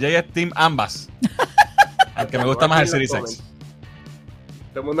 El Jay es Team ambas. Aunque me gusta más el Series X.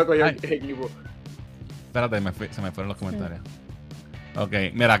 Todo el mundo cogió Ay. el equipo. Espérate, se me fueron los comentarios. Ok,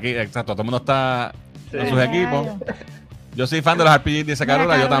 mira, aquí, exacto, todo el mundo está Sí. en sus equipos. Yo soy fan de los RPG, dice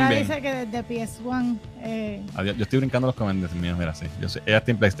Carola, yo también. Dice que desde PS1. Yo estoy brincando los comentarios míos, mira, sí. Ella es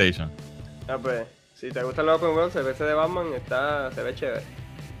Team PlayStation. Ah, pues, si te gustan los Open World, ese de Batman se ve chévere.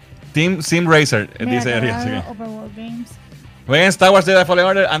 Team Sim Racer, Mira, dice Río. Carola, Así que Open World Games. jueguen Star Wars Jedi Fallen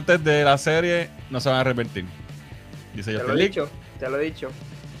Order antes de la serie, no se van a arrepentir. Dice Te Justin lo he Lee. dicho, te lo he dicho.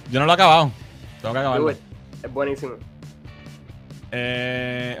 Yo no lo he acabado. Tengo que acabarlo. Do it. Es buenísimo.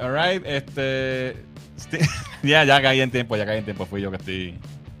 Alright, ya caí en tiempo, Fui yo que estoy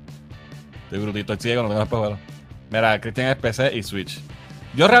brutito, estoy ciego, no tengo los juegos. Mira, Cristian es PC y Switch.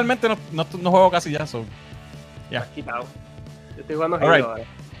 Yo realmente no juego casi ya, so. Ya. Has quitado. Yo estoy jugando Alright. Halo ahora.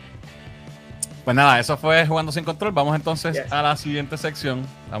 Pues nada, eso fue Jugando Sin Control. Vamos entonces Yes. a la siguiente sección.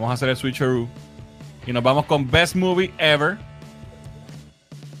 Vamos a hacer el Switcheroo. Y nos vamos con Best Movie Ever.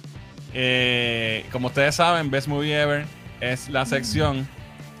 Como ustedes saben, Best Movie Ever es la sección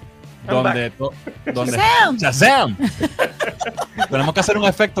donde Shazam. ¡Shazam! Tenemos que hacer un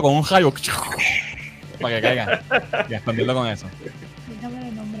efecto con un rayo para que caiga y esconderlo con eso. Dígame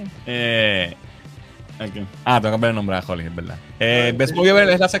el nombre. Okay. Tengo que ver el nombre de Holly, es verdad. Best Movie Ever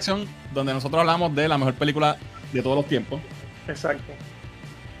es la sección donde nosotros hablamos de la mejor película de todos los tiempos. Exacto.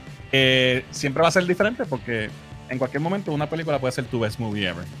 Siempre va a ser diferente porque en cualquier momento una película puede ser tu Best Movie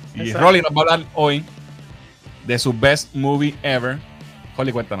Ever. Y Exacto. Rolly nos va a hablar hoy de su Best Movie Ever.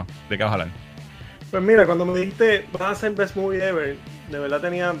 Holly, cuéntanos, ¿de qué vas a hablar? Pues mira, cuando me dijiste vas a hacer Best Movie Ever, de verdad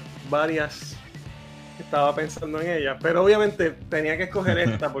tenía varias que estaba pensando en ellas, pero obviamente tenía que escoger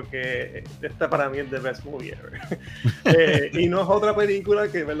esta porque esta para mí es the Best Movie Ever. Y no es otra película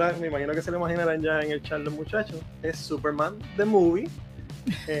que, ¿verdad? Me imagino que se lo imaginarán ya en el chat los muchachos. Es Superman The Movie.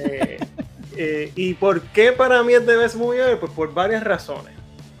 ¿Y por qué para mí es the Best Movie Ever? Pues por varias razones.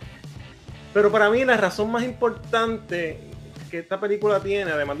 Pero para mí la razón más importante que esta película tiene,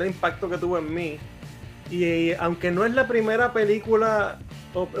 además del impacto que tuvo en mí, y aunque no es la primera película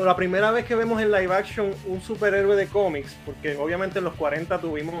o la primera vez que vemos en live action un superhéroe de cómics, porque obviamente en los 40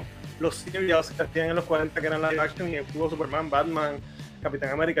 tuvimos los serials que hacían en los 40 que eran live action y estuvo Superman, Batman, Capitán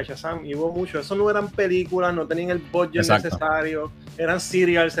América, Shazam, y hubo mucho. Eso no eran películas, no tenían el budget Exacto. necesario, eran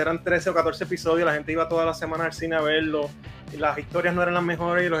serials, eran 13 o 14 episodios, la gente iba toda la semana al cine a verlo, y las historias no eran las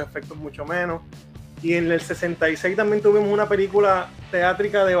mejores y los efectos mucho menos. Y en el 66 también tuvimos una película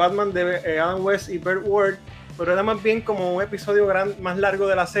teátrica de Batman de Adam West y Burt Ward, pero era más bien como un episodio más largo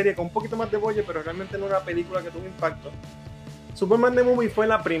de la serie, con un poquito más de budget, pero realmente no era una película que tuvo impacto. Superman The Movie fue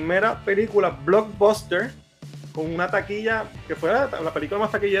la primera película blockbuster con una taquilla que fue la película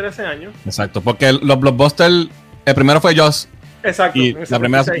más taquillera ese año. Exacto, porque los blockbusters, el primero fue Jaws. Exacto. Y la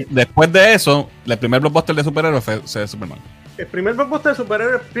primera, después de eso, el primer blockbuster de superhéroes fue Superman. El primer blockbuster de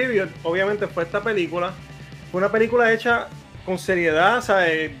superhéroes, period, obviamente fue esta película. Fue una película hecha con seriedad, o sea,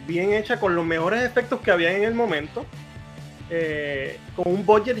 bien hecha, con los mejores efectos que había en el momento, con un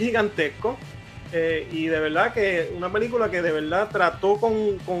budget gigantesco. Y de verdad que una película que de verdad trató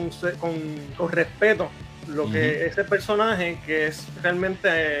con respeto lo que ese personaje, que es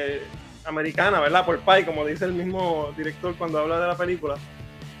realmente americana, ¿verdad? Por Pie, como dice el mismo director cuando habla de la película,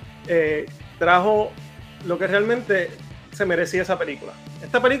 trajo lo que realmente se merecía esa película.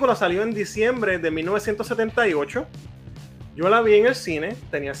 Esta película salió en diciembre de 1978. Yo la vi en el cine,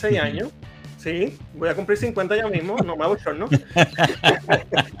 tenía 6 años. Sí, voy a cumplir 50 ya mismo, no me hago short, ¿no?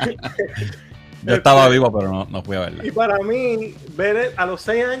 Yo estaba vivo, pero no fui a verla. Y para mí, ver a los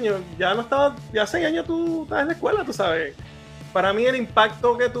 6 años, ya 6 años tú estás en la escuela, tú sabes. Para mí el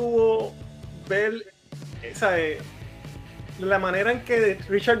impacto que tuvo ver, ¿sabes? La manera en que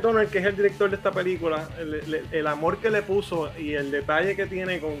Richard Donner, que es el director de esta película, el amor que le puso y el detalle que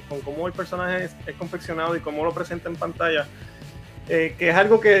tiene con cómo el personaje es confeccionado y cómo lo presenta en pantalla, que es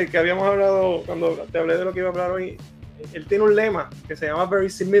algo que habíamos hablado cuando te hablé de lo que iba a hablar hoy. Él tiene un lema que se llama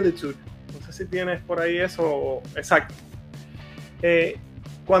Verisimilitude. No sé si tienes por ahí eso. Exacto.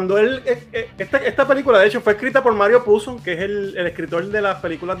 Cuando esta película de hecho fue escrita por Mario Puzo, que es el escritor de las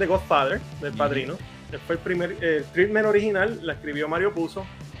películas de Godfather, del Padrino. Él fue el treatment original, la escribió Mario Puzo,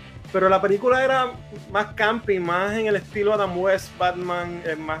 pero la película era más campy, más en el estilo Adam West, Batman,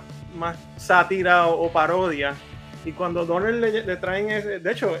 más sátira o parodia. Y cuando Donner le traen de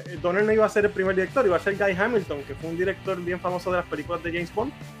hecho, Donner no iba a ser el primer director, iba a ser Guy Hamilton, que fue un director bien famoso de las películas de James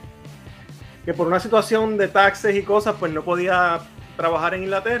Bond, que por una situación de taxes y cosas, pues no podía trabajar en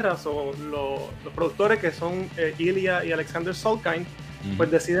Inglaterra. Los productores, que son Ilya y Alexander Salkind,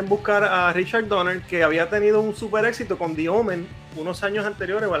 pues deciden buscar a Richard Donner, que había tenido un super éxito con The Omen unos años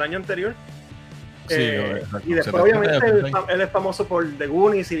anteriores o el año anterior. Sí, y después obviamente él es famoso por The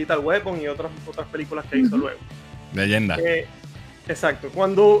Goonies y Lethal Weapon y otras películas que hizo luego. Leyenda. Exacto.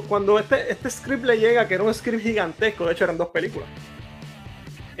 Cuando este script le llega, que era un script gigantesco, de hecho eran 2 películas,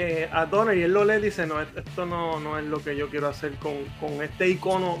 a Donner, y él lo lee y dice, no, esto no es lo que yo quiero hacer con este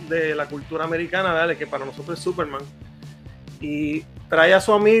icono de la cultura americana, ¿vale? Que para nosotros es Superman. Y trae a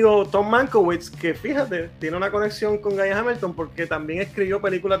su amigo Tom Mankiewicz, que fíjate, tiene una conexión con Guy Hamilton porque también escribió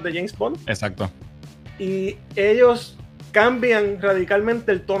películas de James Bond. Exacto. Y ellos cambian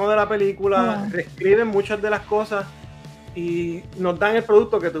radicalmente el tono de la película, reescriben muchas de las cosas y nos dan el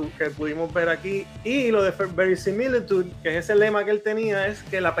producto que pudimos ver aquí. Y lo de Verisimilitude, que es ese lema que él tenía, es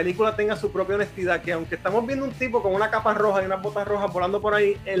que la película tenga su propia honestidad, que aunque estamos viendo un tipo con una capa roja y unas botas rojas volando por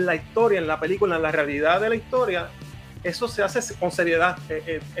ahí, en la historia, en la película, en la realidad de la historia, eso se hace con seriedad,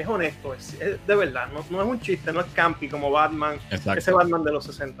 es honesto, es de verdad, no es un chiste, no es campy como Batman. Exacto. Ese Batman de los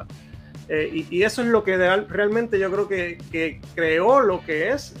 60. Y eso es lo que realmente yo creo que creó lo que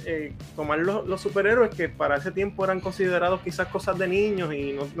es tomar los superhéroes, que para ese tiempo eran considerados quizás cosas de niños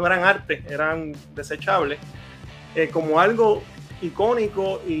y no eran arte, eran desechables, como algo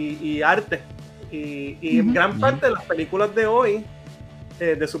icónico y arte. Y en gran parte de las películas de hoy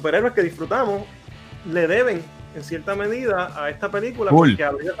de superhéroes que disfrutamos le deben en cierta medida a esta película, porque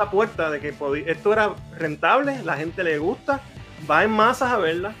abrió esa puerta de que esto era rentable, la gente le gusta, va en masas a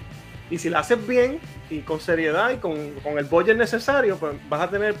verla, y si la haces bien y con seriedad y con el budget necesario, pues vas a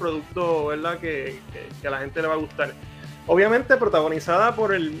tener el producto, ¿verdad? Que a la gente le va a gustar. Obviamente protagonizada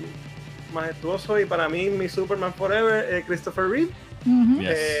por el majestuoso y para mí mi Superman Forever, Christopher Reeve.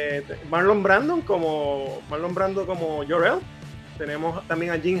 Marlon Brando como Jor-El. Tenemos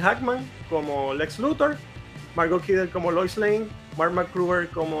también a Gene Hackman como Lex Luthor, Margot Kidder como Lois Lane, Mark McCluer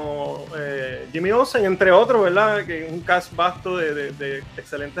como Jimmy Olsen, entre otros, ¿verdad? Que un cast vasto de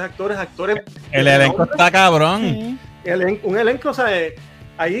excelentes actores. El elenco está cabrón. Sí. Un elenco, o sea,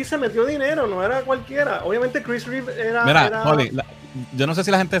 ahí se metió dinero, no era cualquiera. Obviamente Chris Reeve era... Mira, Holly, yo no sé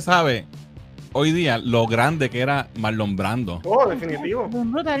si la gente sabe hoy día lo grande que era Marlon Brando. Oh, definitivo.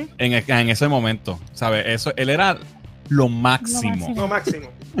 Brutal. En ese momento, ¿sabes? Eso, él era lo máximo. Lo máximo.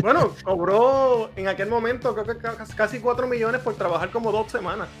 Bueno, cobró en aquel momento creo que casi 4 millones por trabajar como 2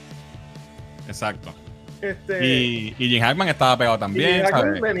 semanas. Exacto. Y Jim Hackman estaba pegado también. Jim Hackman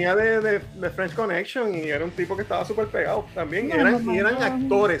 ¿sabes? venía de French Connection y era un tipo que estaba súper pegado también. No, eran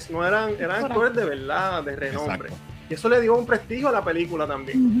actores, eran actores de verdad, de renombre. Exacto. Y eso le dio un prestigio a la película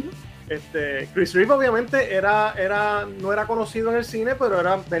también. Chris Reeve obviamente no era conocido en el cine, pero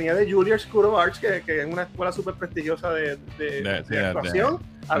venía de Juilliard School of Arts, que es una escuela súper prestigiosa de actuación.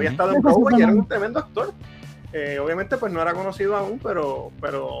 Había estado en Broadway y era un tremendo actor. Obviamente pues no era conocido aún, pero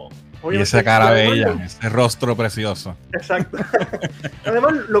y esa cara bella, ese rostro precioso. Exacto.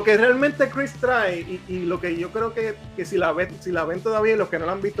 Además, lo que realmente Chris trae y lo que yo creo que si la ven todavía y los que no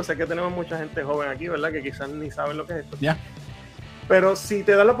la han visto, sé que tenemos mucha gente joven aquí, ¿verdad? Que quizás ni saben lo que es esto. Ya. Pero si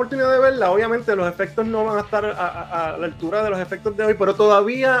te das la oportunidad de verla, obviamente los efectos no van a estar a la altura de los efectos de hoy, pero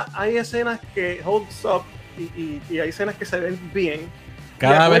todavía hay escenas que holds up y hay escenas que se ven bien.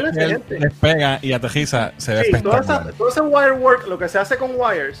 Cada vez que él despega y aterriza, se ve espectacular. Todo ese wire work, lo que se hace con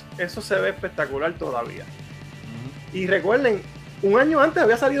wires, eso se ve espectacular todavía. Y recuerden, un año antes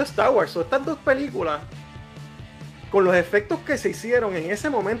había salido Star Wars, o estas dos películas, con los efectos que se hicieron en ese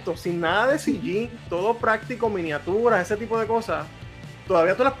momento, sin nada de CG, todo práctico, miniaturas, ese tipo de cosas,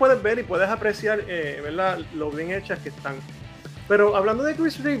 todavía tú las puedes ver y puedes apreciar, ¿verdad?, lo bien hechas que están. Pero hablando de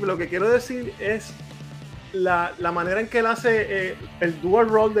Chris Reeve, lo que quiero decir es la manera en que él hace el dual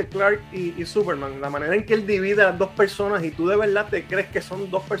role de Clark y Superman, la manera en que él divide a las dos personas y tú de verdad te crees que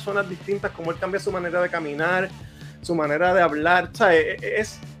son dos personas distintas, como él cambia su manera de caminar, su manera de hablar. O sea,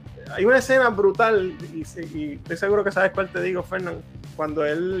 hay una escena brutal y estoy seguro que sabes cuál te digo, Fernando, cuando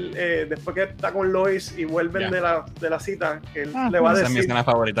él después que está con Lois y vuelven de la cita, que él le va a decir, esa es mi escena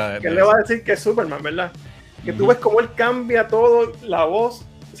favorita que él le va a decir que es Superman, ¿verdad? Que tú ves cómo él cambia todo, la voz,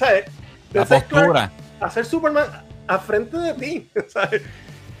 ¿sabes? La postura. Clark, hacer Superman a frente de ti, ¿sabes?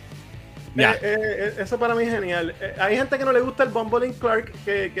 Eso para mí es genial. Hay gente que no le gusta el Bumbling Clark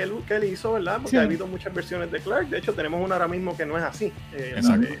que él hizo, ¿verdad? Porque ha habido muchas versiones de Clark. De hecho, tenemos una ahora mismo que no es así,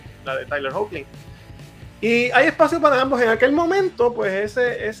 la de Tyler Hoechlin. Y hay espacio para ambos. En aquel momento, pues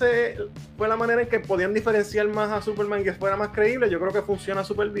ese fue la manera en que podían diferenciar más a Superman y que fuera más creíble. Yo creo que funciona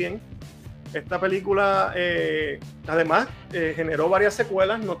súper bien. Esta película, además, generó varias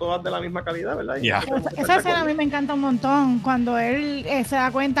secuelas, no todas de la misma calidad, ¿verdad? Esa escena a mí me encanta un montón, cuando él se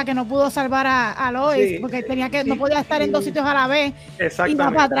da cuenta que no pudo salvar a Lois, porque no podía estar en dos sitios a la vez. Exactamente. Y va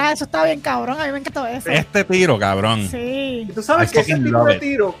para atrás, eso está bien cabrón, a mí me encantó eso. Este tiro, cabrón. Sí. Y tú sabes que ese tipo de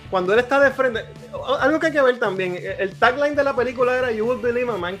tiro, cuando él está de frente, algo que hay que ver también, el tagline de la película era You Will Believe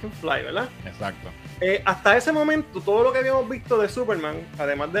a Man Can Fly, ¿verdad? Exacto. Hasta ese momento, todo lo que habíamos visto de Superman,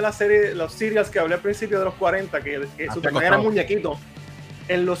 además de la serie, los serials que hablé al principio de los 40, que Superman era muñequito,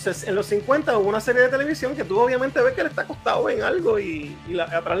 en los 50 hubo una serie de televisión que tú obviamente ves que él está acostado en algo y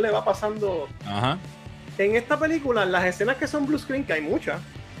atrás le va pasando. Ajá. En esta película, las escenas que son blue screen, que hay muchas,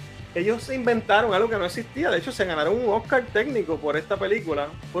 ellos se inventaron algo que no existía. De hecho, se ganaron un Oscar técnico por esta película,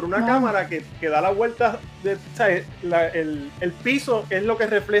 por una cámara que da la vuelta, el piso es lo que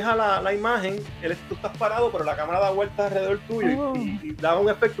refleja la imagen. Tú estás parado, pero la cámara da vueltas alrededor tuyo y daba un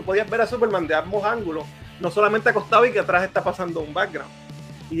efecto. Podías ver a Superman de ambos ángulos, no solamente acostado y que atrás está pasando un background.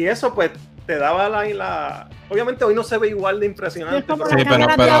 Y eso pues te daba obviamente hoy no se ve igual de impresionante,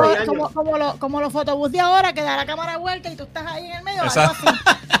 como los fotobús de ahora, que da la cámara vuelta y tú estás ahí en el medio. Algo así.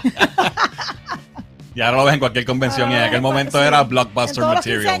 Y ahora lo ves en cualquier convención y en aquel momento era blockbuster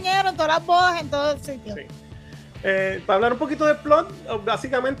material. En todas las bodas, en todo el sitio. Sí. Para hablar un poquito de plot,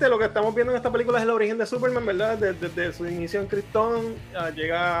 básicamente lo que estamos viendo en esta película es el origen de Superman, ¿verdad? Desde su inicio en Krypton,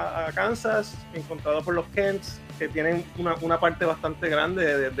 llega a Kansas, encontrado por los Kents, que tienen una parte bastante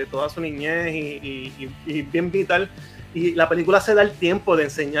grande de toda su niñez y bien vital. Y la película se da el tiempo de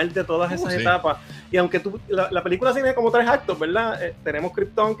enseñarte todas esas etapas. Y aunque la película tiene como 3 actos, ¿verdad? Tenemos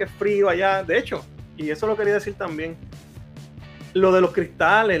Krypton, que es frío allá. De hecho, y eso lo quería decir también, lo de los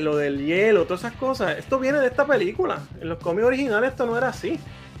cristales, lo del hielo, todas esas cosas, esto viene de esta película. En los cómics originales esto no era así.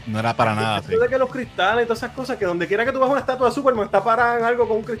 No era para nada así. Esto de que los cristales y todas esas cosas, que donde quiera que tú veas una estatua de Superman está parada en algo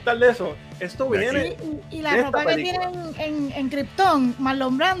con un cristal de eso, esto viene y la ropa que tienen en Krypton,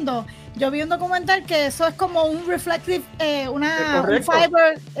 Marlon Brando, yo vi un documental que eso es como un reflective, un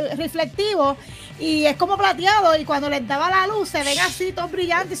fiber reflectivo, y es como plateado, y cuando les daba la luz se ven así todos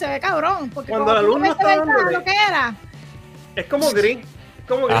brillantes y se ve cabrón, porque cuando la luz no está dando lo que era, es como gris. Es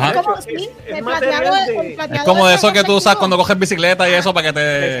como de eso que tú usas cuando coges bicicleta y eso para que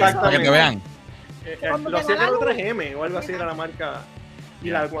te vean. Lo hacía con 3M o algo así, era la marca.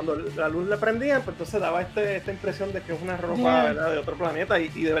 Y cuando la luz le prendía, pues entonces daba esta impresión de que es una ropa, ¿verdad?, de otro planeta, y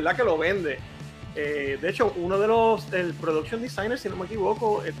de verdad que lo vende. De hecho, uno de el production designer, si no me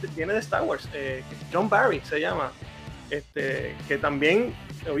equivoco, viene de Star Wars. John Barry se llama. Que también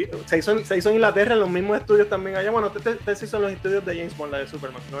se hizo en Inglaterra, en los mismos estudios también allá. Bueno, se hizo en los estudios de James Bond, la de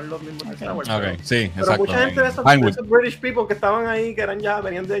Superman, no en los mismos de Star Wars. Okay. Sí, pero exacto. mucha gente de esos British people que estaban ahí, que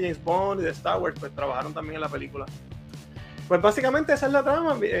venían de James Bond y de Star Wars, pues trabajaron también en la película. Pues básicamente esa es la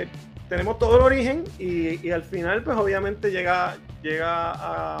trama. Tenemos todo el origen y al final, pues obviamente llega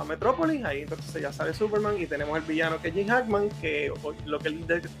a Metrópolis, ahí entonces ya sale Superman y tenemos el villano que es Jim Hackman, que lo que él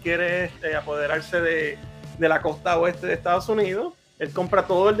quiere es apoderarse de la costa oeste de Estados Unidos. Él compra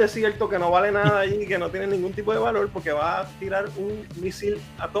todo el desierto que no vale nada allí, que no tiene ningún tipo de valor, porque va a tirar un misil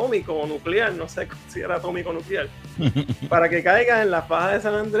atómico o nuclear, no sé si era atómico o nuclear, para que caiga en la faja de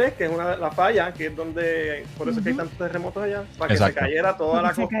San Andrés, que es la falla, que es donde, por eso que hay tantos terremotos allá, para que se cayera toda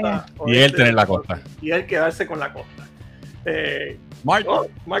la costa. Y él tener la costa. Y él quedarse con la costa. Mark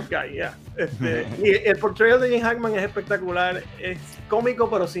Guy, yeah. Y el portrayal de Jim Hackman es espectacular, es cómico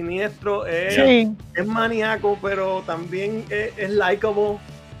pero siniestro, es maníaco pero también es likable.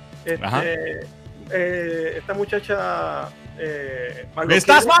 Esta muchacha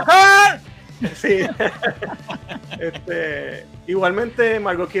 ¡Estás mujer! Sí. Igualmente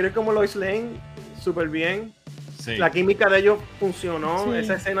Margot Kidder como Lois Lane, súper bien. Sí. La química de ellos funcionó,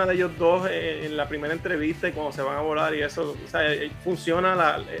 esa escena de ellos dos en la primera entrevista y cuando se van a volar y eso, o sea,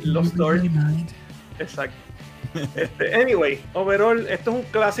 funciona los stories. Exacto. Anyway, overall, esto es un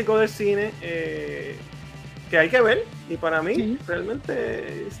clásico del cine que hay que ver y para mí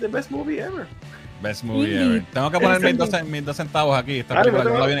realmente es the best movie ever. Best movie ever. Tengo que poner mis 2 centavos aquí. Esta película, yo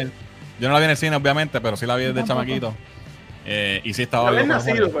no la vi en el cine obviamente, pero sí la vi desde chamaquito. Y sí estaba... Ya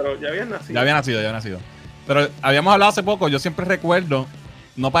habías nacido. Pero habíamos hablado hace poco, yo siempre recuerdo,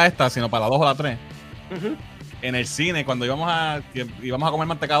 no para esta, sino para la 2 o la 3, en el cine, cuando íbamos a comer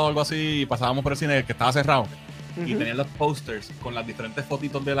mantecado o algo así, y pasábamos por el cine que estaba cerrado, y tenían los posters con las diferentes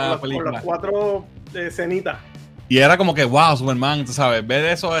fotitos de la película. Con las 4 escenitas. Y era como que, wow, Superman, tú sabes, ver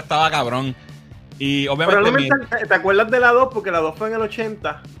eso estaba cabrón. Y obviamente... ¿Te acuerdas de la 2? Porque la 2 fue en el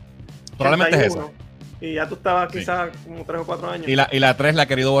 80. Probablemente 81. Es eso. Y ya tú estabas quizás como 3 o 4 años. Y la 3 la he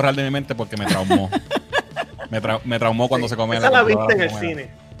querido borrar de mi mente porque me traumó. me traumó cuando se comía esa la viste en el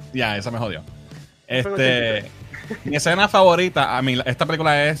cine. Ya, esa me jodió. Mi escena favorita, a mí, esta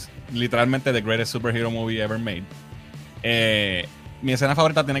película es literalmente the greatest superhero movie ever made. Mi escena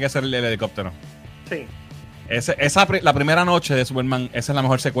favorita tiene que ser el helicóptero. Sí. La primera noche de Superman, esa es la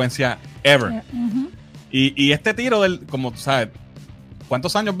mejor secuencia ever. Y este tiro como tú sabes,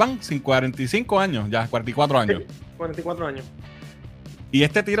 ¿cuántos años van? 45 años, ya, 44 años. Sí, 44 años. Y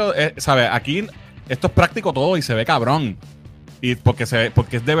este tiro, ¿sabes? Aquí esto es práctico todo y se ve cabrón. Y porque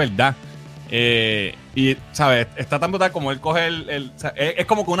es de verdad. Y, ¿sabes? Está tan brutal como él coge es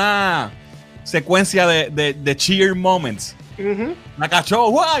como que una secuencia de cheer moments. La cachó,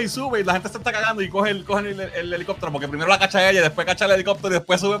 ¡guau! Y sube y la gente se está cagando y coge el helicóptero. Porque primero la cacha ella, después cacha el helicóptero y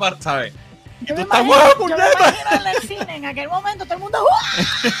después sube para, ¿sabes? Yo me imagino en el cine, en aquel momento todo el mundo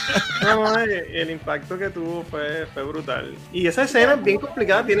no, el impacto que tuvo fue brutal. Y esa escena es bien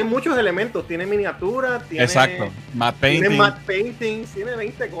complicada, tiene muchos elementos, tiene miniaturas, tiene... Exacto, matte paintings, tiene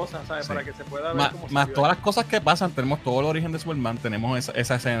 20 cosas, ¿sabes? Para que se pueda ver más todas las cosas que pasan, tenemos todo el origen de Superman, tenemos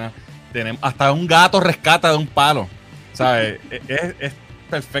esa escena, tenemos hasta un gato rescata de un palo, ¿sabes? es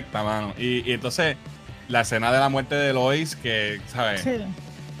perfecta, mano. Y entonces, la escena de la muerte de Lois, que, ¿sabes? Sí.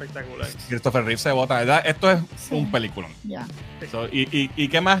 Espectacular. Christopher Reeve se bota, ¿verdad? Esto es un peliculón. Yeah. Y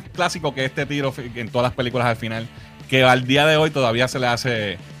qué más clásico que este tiro en todas las películas al final, que al día de hoy todavía se le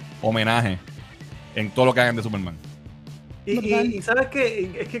hace homenaje en todo lo que hagan de Superman. Y sabes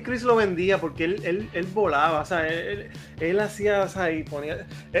que es que Chris lo vendía porque él volaba, o sea, él hacía, o sea, y ponía...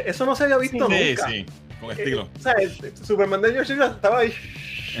 Eso no se había visto nunca. Sí, con estilo. O sea, Superman de George Lucas estaba ahí.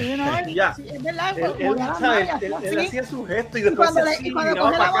 Sí, no, ya. Sí, es verdad, él hacía su gesto y después y cuando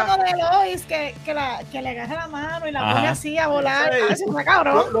coge la mano de Lois que le agarra la mano y la pone así a volar, es una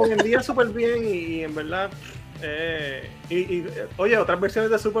cabrón. Lo vendía súper bien y en verdad oye, otras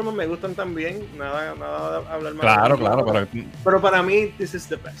versiones de Superman me gustan también, nada de hablar mal. Claro, pero para mí this is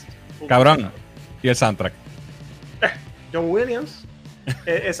the best. Cabrón. Y el soundtrack. John Williams.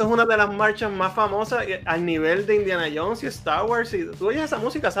 Esa es una de las marchas más famosas al nivel de Indiana Jones y Star Wars. Y tú oyes esa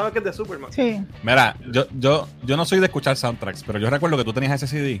música, sabes que es de Superman. Sí. Mira, yo no soy de escuchar soundtracks, pero yo recuerdo que tú tenías ese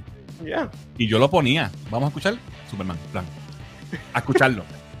CD. Yeah. Y yo lo ponía. Vamos a escuchar Superman, plan. A escucharlo.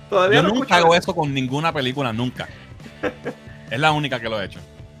 Todavía yo nunca hago eso con ninguna película, nunca. Es la única que lo he hecho.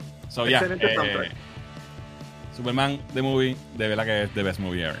 So, excelente soundtrack. Superman, The Movie, de verdad que es the best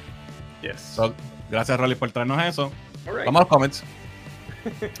movie ever. Yes. So, gracias, Rolly, por traernos eso. Right. Vamos a los comments.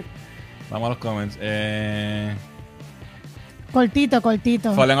 Vamos a los comments.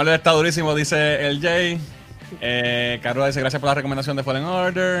 Cortito. Fallen Order está durísimo, dice el Jay. Carula dice gracias por la recomendación de Fallen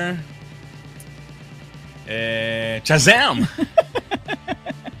Order. Shazam.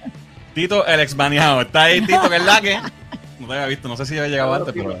 Tito el exbaneado. Está ahí Tito, que es la que no te había visto, no sé si había llegado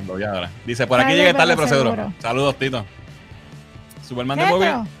antes, pero lo vi ahora. Dice, por aquí llegué tarde, pero seguro. Saludos, Tito. Superman de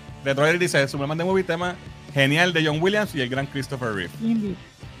Movie. Detroit dice, Superman de Movie, tema genial de John Williams y el gran Christopher Reeve. Indeed.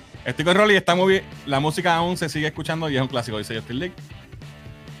 Estoy con Rolly, esta movie, la música aún se sigue escuchando y es un clásico, dice Justin League.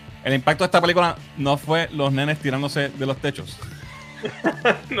 El impacto de esta película no fue los nenes tirándose de los techos.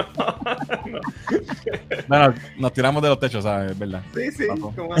 No. Bueno, nos tiramos de los techos, ¿sabes? ¿Verdad? Sí,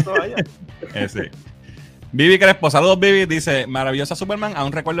 como una toalla. Sí. Vivi Crespo, saludos Vivi, dice, maravillosa Superman,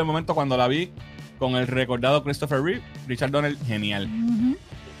 aún recuerdo el momento cuando la vi con el recordado Christopher Reeve, Richard Donner, genial.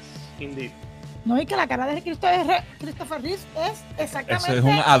 Indeed. No, y que la cara de Christopher Reeve es exactamente... Ese es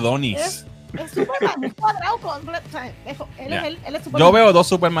un Adonis. Es Superman, es cuadrado completo. O sea, él es Superman. Yo veo dos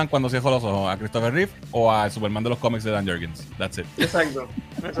Superman cuando cierro los ojos, a Christopher Reeve o al Superman de los cómics de Dan Jurgens. That's it. Exacto.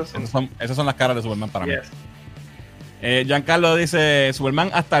 Esas son las caras de Superman para mí. Giancarlo dice, Superman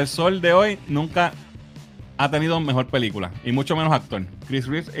hasta el sol de hoy nunca ha tenido mejor película y mucho menos actor. Chris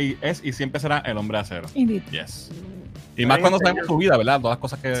Reeve es y siempre será el hombre de acero. Indeed. Yes. Y más cuando sabemos su vida, ¿verdad? Todas las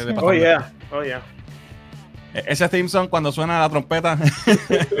cosas que le pasan. Oh yeah. Ese theme song cuando suena la trompeta.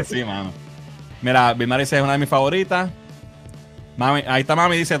 Sí, mano. Mira, Bill Murray dice, es una de mis favoritas. Mami, ahí está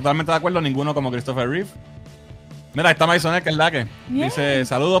Mami, dice, totalmente de acuerdo, ninguno como Christopher Reeve. Mira, ahí está Maisonel, que es la que dice,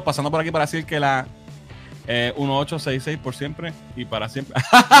 saludos, pasando por aquí para decir que la 1866 por siempre y para siempre.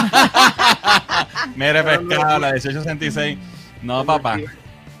 Mire, pescado, la 1866. No, papá.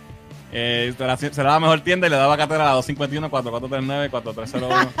 Será la mejor tienda y le daba cátedra a la 251, 4439,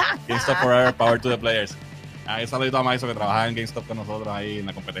 4301. GameStop Forever, Power to the Players. Ahí saludito a Maiso que trabaja en GameStop con nosotros ahí en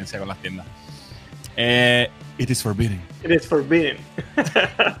la competencia con las tiendas. It is forbidden.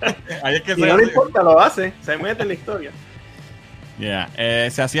 Ahí es que y no le importa, lo hace. Se mete en la historia.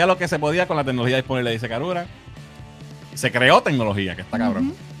 Se hacía lo que se podía con la tecnología disponible, dice Karura. Se creó tecnología, que está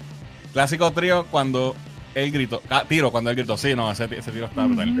cabrón. Clásico trío cuando él gritó. Cuando él gritó. Sí, no, ese tiro está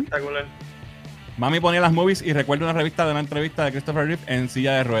brutal. Espectacular. Mami ponía las movies y recuerdo una revista de una entrevista de Christopher Reeve en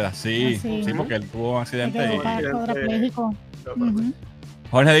silla de ruedas. Sí, porque él tuvo un accidente.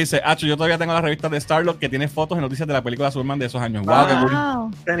 Jorge dice, yo todavía tengo la revista de Starlord que tiene fotos y noticias de la película Superman de esos años. Wow, qué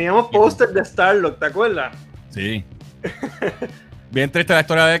cool. Teníamos póster de Starlord, ¿te acuerdas? Sí. Bien triste la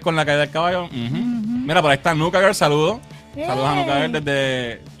historia de él con la caída del caballo. Mira, por ahí está Nuka Girl, saludos. Saludos a Nuka Girl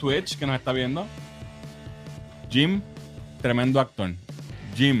desde Twitch, que nos está viendo. Jim, tremendo actor.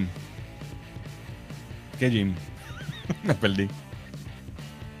 Jim. ¿Qué Jim? Me perdí.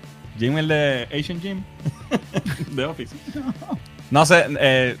 Jim, el de Asian Jim. De Office. No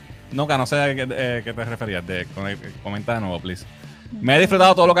sé, Nuka, no sé a qué te referías. Comenta de nuevo, please. Me he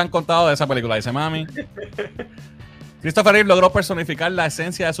disfrutado todo lo que han contado de esa película, dice Mami. Christopher Reeve logró personificar la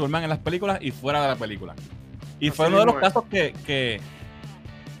esencia de Superman en las películas y fuera de la película. Y fue uno de los casos que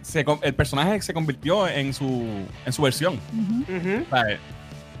el personaje se convirtió en su versión. O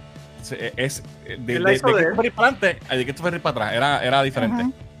sea, es de Christopher Reeve para adelante a de Christopher Reeve para atrás. Era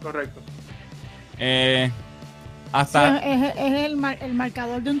diferente. Correcto. Hasta es el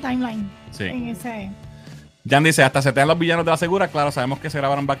marcador de un timeline. Sí. En ese... Jan dice, hasta setean los villanos de la segura. Claro, sabemos que se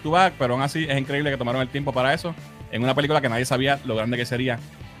grabaron back to back, pero aún así es increíble que tomaron el tiempo para eso en una película que nadie sabía lo grande que sería.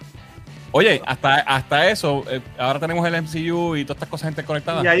 Oye, hasta eso, ahora tenemos el MCU y todas estas cosas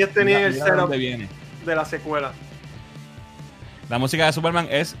interconectadas. Y ellos tenían el setup de la secuela. La música de Superman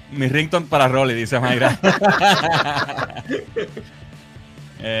es mi ringtone para Rolly, dice Mayra.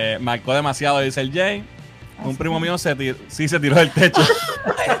 Marcó demasiado, dice el Jay. Un primo mío se tiró del techo.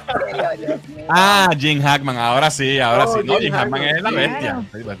 Jim Hackman, ahora sí. No, Jim Hackman es la bestia.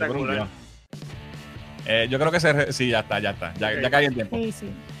 Yo creo que sí, ya está. Ya caí en tiempo.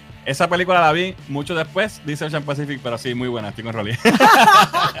 Sí. Esa película la vi mucho después, dice Ocean Pacific, pero sí, muy buena, estoy con Rolly.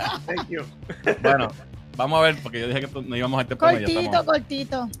 Thank you. Bueno, vamos a ver, porque yo dije que no íbamos a este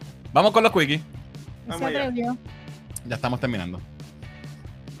Cortito. Vamos con los quickies. Se atrevió. Ya estamos terminando.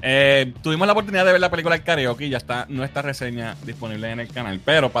 Tuvimos la oportunidad de ver la película El Karaoke, ya está nuestra reseña disponible en el canal.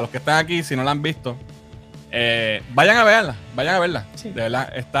 Pero para los que están aquí, si no la han visto, vayan a verla. Sí. De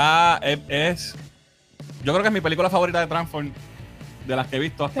verdad, yo creo que es mi película favorita de Transform de las que he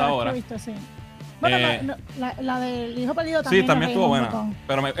visto hasta ahora. Sí. Bueno, la del Hijo Perdido también. Sí, también estuvo buena,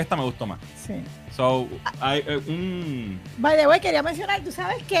 pero esta me gustó más. Sí. So, By the way, quería mencionar, tú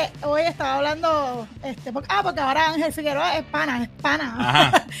sabes que hoy estaba hablando, porque ahora Ángel Figueroa es pana.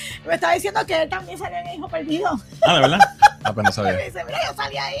 Ajá. Me estaba diciendo que él también salió en Hijo Perdido. ¿De verdad? pues no sabía. Y me dice, mira, yo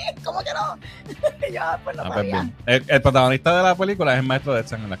salí ahí, ¿cómo que no? Y yo, pues no Pues sabía. bien. El protagonista de la película es el maestro de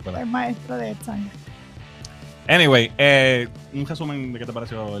Edson en la escuela. El maestro de Edson. Anyway, un resumen de qué te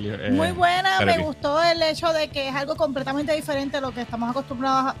pareció. Muy buena, Cherokee. me gustó el hecho de que es algo completamente diferente a lo que estamos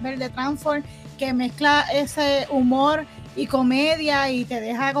acostumbrados a ver de Transform, que mezcla ese humor y comedia y te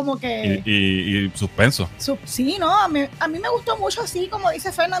deja como que... Y suspenso. Sí, no, a mí me gustó mucho, sí, como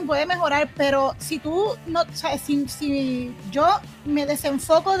dice Fernand, puede mejorar, pero si tú no, o sea, si yo me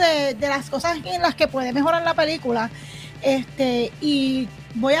desenfoco de las cosas en las que puede mejorar la película, y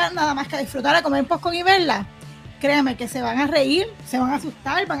voy a nada más que a disfrutar, a comer popcorn y verla, créeme que se van a reír, se van a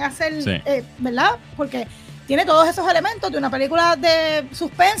asustar, van a hacer, Sí. ¿verdad? Porque tiene todos esos elementos de una película de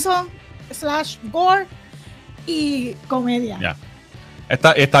suspenso / gore y comedia. Ya.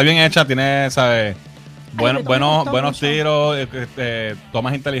 Está bien hecha, tiene, ¿sabes? me gustó Buenos mucho. tiros,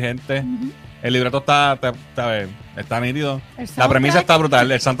 tomas inteligentes. Ujú. El libreto está nítido. El La premisa soundtrack, está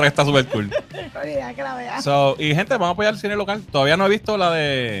brutal, el soundtrack está súper cool. olvida que la veas. Y gente, vamos a apoyar el cine local. Todavía no he visto la otra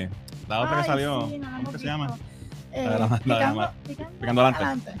que Ay, salió. sí, no la ¿Cómo hemos que se llama? visto. Picando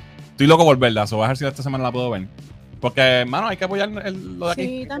adelante. Estoy loco por verla, so voy a ver si esta semana la puedo ver. Porque, mano, hay que apoyar lo de aquí.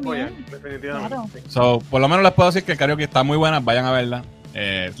 Sí, también. Definitivamente. Claro. Sí. So, por lo menos les puedo decir que el karaoke está muy buena, vayan a verla.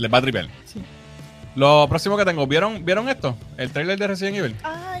 Les va a tripear. Sí. Lo próximo que tengo, ¿vieron esto? El trailer de Resident Evil.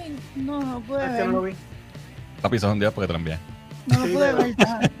 Ay, no pude Es que ver. no lo vi. Papi, son días porque te lo envié. No lo Sí, pude pero- ver.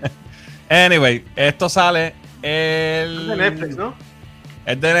 ya. Anyway, esto sale Es de Netflix, ¿no?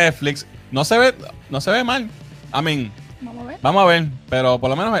 Es de Netflix. No se ve mal. I mean, Vamos a ver. vamos a ver. Pero por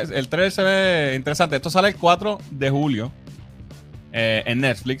lo menos el trailer se ve interesante. Esto sale el 4 de julio en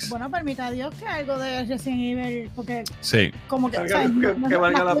Netflix. Bueno, permita Dios que algo de Resident Evil, porque Sí. como que, Valga- ¿sabes? que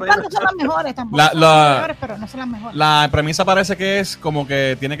valga la las pena. películas no son las mejores tampoco. La- son la- las mejores, pero no son las mejores. La premisa parece que es como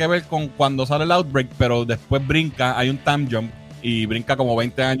que tiene que ver con cuando sale el Outbreak, pero después brinca, hay un time jump y brinca como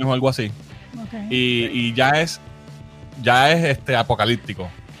 20 años o algo así. Okay. Y ya es apocalíptico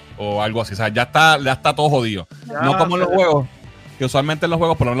o algo así. O sea, ya está todo jodido. Ya, No como en los pero- juegos, que usualmente en los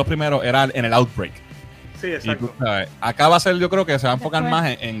juegos, por lo menos los primeros, era en el Outbreak. Sí, Y exacto. tú sabes, acá va a ser, yo creo que se va a enfocar Después.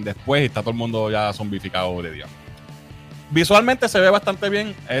 más en después y está todo el mundo ya zombificado de Dios. Visualmente se ve bastante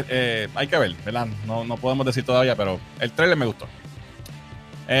bien. Hay que ver, ¿verdad? No podemos decir todavía, pero el trailer me gustó.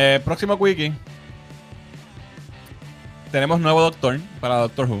 Próximo wiki. Tenemos nuevo doctor para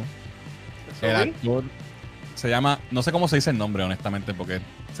Doctor Who. Eso El vi. actor se llama, no sé cómo se dice el nombre, honestamente, porque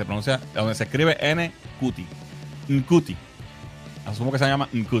se pronuncia, donde se escribe Ncuti. Ncuti. Asumo que se llama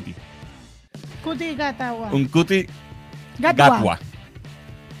Ncuti. Cuti Gatawa. Ncuti Gatwa.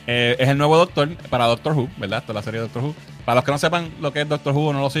 Es el nuevo doctor para Doctor Who, ¿verdad? Esta es la serie de Doctor Who. Para los que no sepan lo que es Doctor Who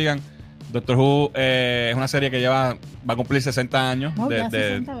o no lo sigan, Doctor Who es una serie que va a cumplir 60 años Oh, ya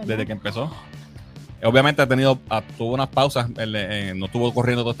 60, ¿verdad? desde que empezó. Obviamente tuvo unas pausas, no estuvo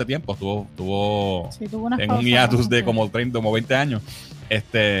corriendo todo este tiempo, estuvo Sí, tuvo unas en un pausas hiatus de bastante. como 20 años.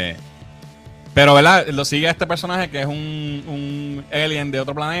 Pero, ¿verdad? Lo sigue este personaje que es un alien de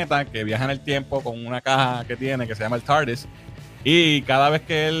otro planeta que viaja en el tiempo con una caja que tiene que se llama el TARDIS. Y cada vez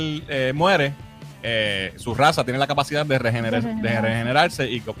que él muere, su raza tiene la capacidad de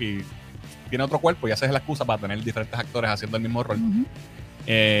regenerarse y tiene otro cuerpo y esa es la excusa para tener diferentes actores haciendo el mismo rol. Ujú.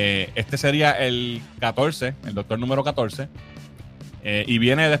 Este sería el 14, el doctor número 14. Y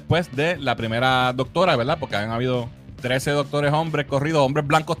viene después de la primera doctora, ¿verdad? Porque han habido 13 doctores hombres corridos, hombres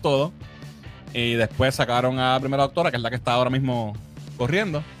blancos todos. Y después sacaron a la primera doctora, que es la que está ahora mismo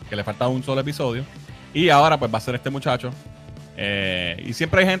corriendo, que le falta un solo episodio. Y ahora pues va a ser este muchacho. Y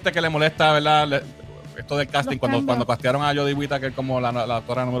siempre hay gente que le molesta, ¿verdad? Esto del casting, Los cambios. cuando castearon a Jodie Whittaker como la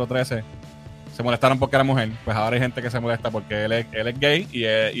doctora número 13, se molestaron porque era mujer. Pues ahora hay gente que se molesta porque él es gay y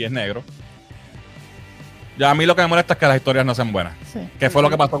es negro. Ya a mí lo que me molesta es que las historias no sean buenas. Sí. Que fue lo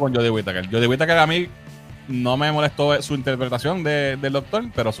que pasó con Jodie Whittaker. Jodie Whittaker a mí no me molestó su interpretación del doctor,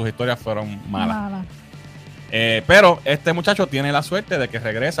 pero sus historias fueron malas. Mala. Pero este muchacho tiene la suerte de que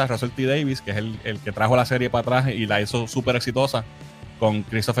regresa Russell T. Davies, que es el que trajo la serie para atrás y la hizo súper exitosa con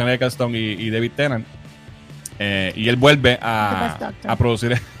Christopher Eccleston y David Tennant. Y él vuelve The Best Doctor. a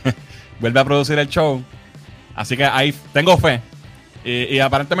producir vuelve a producir el show. Así que ahí tengo fe. Y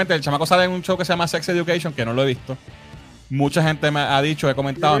aparentemente el chamaco sale en un show que se llama Sex Education, que no lo he visto. Mucha gente me ha dicho, he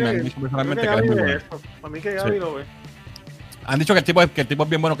comentado, me han dicho personalmente que él es muy bueno. Para mí que Gaby Sí. lo ve. Han dicho que el tipo es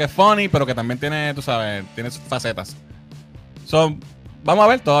bien bueno, que es funny, pero que también tiene, tú sabes, tiene sus facetas. So, vamos a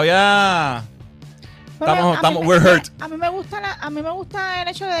ver, todavía Pero estamos, a mí we're hurt. a mí me gusta el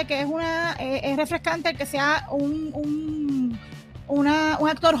hecho de que es refrescante que sea un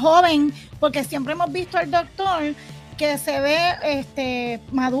actor joven, porque siempre hemos visto al doctor que se ve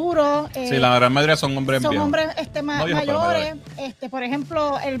maduro. Sí, la gran mayoría son hombres son viejos. hombres No viejos, pero mayores. Por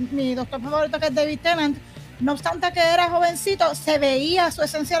ejemplo, mi doctor favorito, que es David Tennant, no obstante que era jovencito, se veía su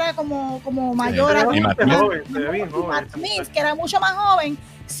esencia era como mayor. Sí, Y Matt Matt Smith, que era mucho más joven,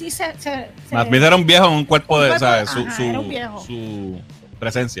 sí Matt Smith era un viejo en un cuerpo de, ¿sabes? era un viejo. Su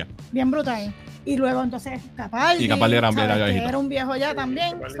presencia. Bien brutal. Y luego entonces Capaldi. Y Capaldi era viejito. Era un viejo ya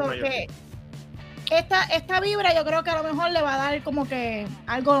también. Porque esta vibra yo creo que a lo mejor le va a dar como que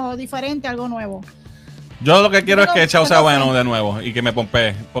algo diferente, algo nuevo. Yo lo que quiero es que Chao sea bueno de nuevo y que me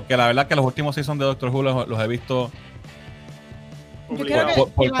pompee. Porque la verdad que los últimos seasons de Doctor Who los he visto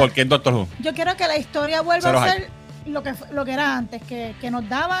porque es Doctor Who. Yo quiero que la historia vuelva Cero a ser lo que era antes, que nos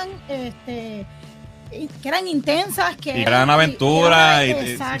daban que eran intensas, que eran aventuras,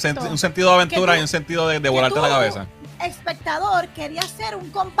 y un sentido de aventura tú, y un sentido de volarte la cabeza. Espectador quería ser un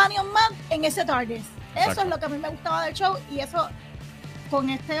companion man en ese TARDIS. Eso es lo que a mí me gustaba del show, y eso con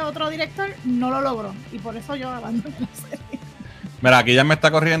este otro director no lo logró, y por eso yo abandoné la serie. Mira, aquí ya me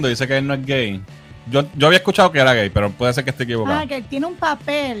está corriendo, dice que él no es gay. Yo había escuchado que era gay, pero puede ser que esté equivocado. Ah, que él tiene un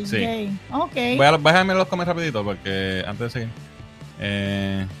papel gay. Ok. Voy a dejarme los comer rapidito, porque antes de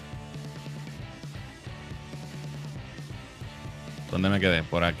seguir. ¿Dónde me quedé?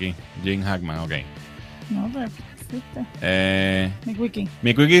 Por aquí. Gene Hackman, ok. No, pero existe. Mi wiki.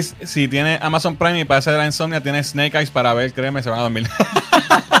 Mi wiki, si tiene Amazon Prime y parece de la insomnia, tiene Snake Eyes para ver, créeme, se van a dormir.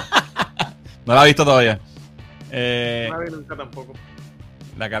 No la he visto todavía. No la vi nunca tampoco.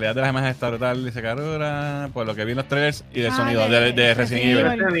 La calidad de las imágenes está brutal, dice Carura, por lo que vi en los trailers y del sonido de Resident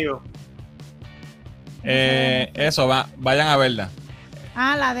Evil. Eso, vayan a verla.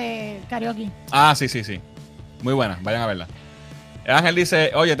 La de karaoke. Sí. Muy buena, vayan a verla. Ángel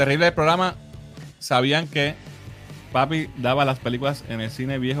dice, oye, terrible el programa. ¿Sabían que papi daba las películas en el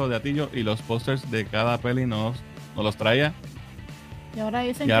cine viejo de Atillo y los pósters de cada peli nos los traía? Y ahora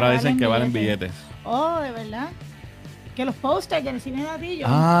dicen que valen billetes. Oh, ¿de verdad? Que los pósters del cine de Atillo.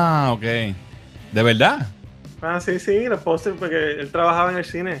 Ok. ¿De verdad? Sí, los pósters, porque él trabajaba en el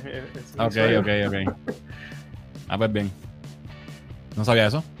cine. Ok. Pues bien. No sabía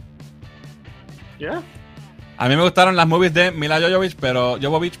eso. ¿Ya? A mí me gustaron las movies de Mila Jovovich, pero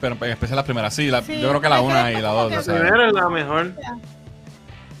en especial las primeras. Sí, yo creo que la 1 y la 2. La primera es la mejor.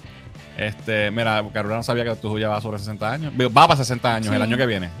 Mira, Carolina no sabía que Doctor Who ya va sobre 60 años. Va para 60 años el año que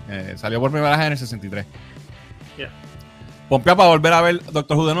viene. Salió por primera vez en el 63. Pompeo para volver a ver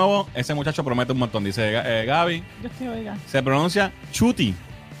Doctor Who de nuevo. Ese muchacho promete un montón, dice Gaby. Yo estoy, oiga. Se pronuncia Chuti.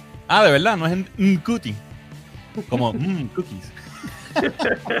 De verdad, no es Cuti. Como cookies.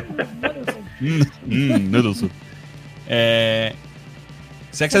 Noodles.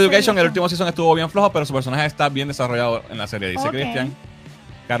 Sex Education, el último season estuvo bien flojo, pero su personaje está bien desarrollado en la serie, dice Christian.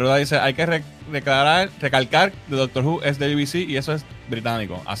 Caruda dice, hay que recalcar que Doctor Who es de BBC y eso es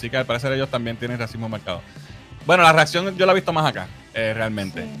británico, así que al parecer ellos también tienen racismo marcado. Bueno, la reacción yo la he visto más acá,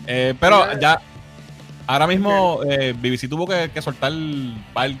 realmente. Pero ya, ahora mismo BBC tuvo que soltar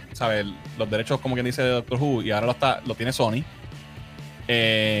 ¿sabes? Los derechos, como quien dice, de Doctor Who, y ahora lo tiene Sony.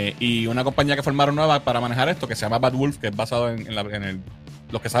 Y una compañía que formaron nueva para manejar esto, que se llama Bad Wolf, que es basado en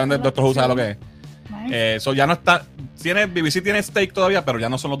los que saben de Doctor Who saben lo que es. So ya no está, BBC tiene stake todavía, pero ya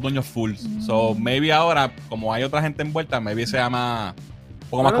no son los dueños full. So maybe ahora, como hay otra gente envuelta, maybe sea un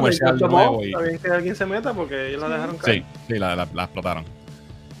poco más comercial de nuevo. Está bien que alguien se meta porque ellos la dejaron caer. Sí, la explotaron.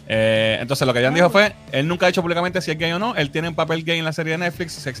 Entonces lo que Jan dijo fue, él nunca ha dicho públicamente si es gay o no. Él tiene un papel gay en la serie de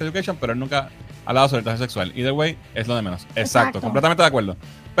Netflix, Sex Education, pero él nunca ha hablado sobre orientación sexual. Either way, es lo de menos. Exacto, completamente de acuerlo.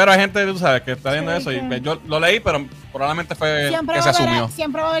 Pero hay gente, tú sabes, que está viendo eso, y yo lo leí, pero probablemente fue siempre que se asumió.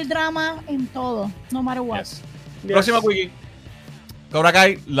 Siempre va a haber drama en todo, no matter what. Próximo wiki. Cobra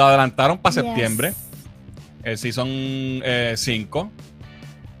Kai lo adelantaron para septiembre. El season 5.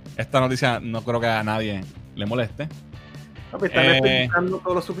 Esta noticia no creo que a nadie le moleste. Papi, están explicando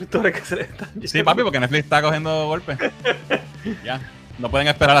todos los suscriptores que se le están yendo. Sí, papi, porque Netflix está cogiendo golpes. Ya. No pueden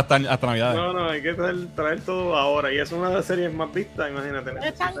esperar hasta Navidad. No, hay que traer todo ahora. Y es una de las series más vistas, imagínate.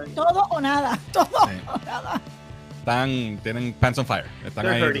 Están todo o nada. Todo o nada. Tienen pants on fire. Están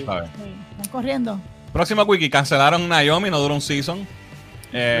ahí, tú sabes. Sí, están corriendo. Próximo wiki. Cancelaron Naomi, no duró un season.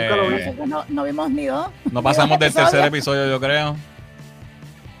 No vimos ni dos. No pasamos del tercer episodio, yo creo.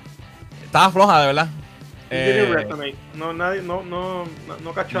 Estaba floja, de verdad.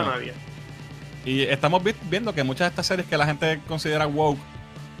 No cachó a nadie. Y estamos viendo que muchas de estas series que la gente considera woke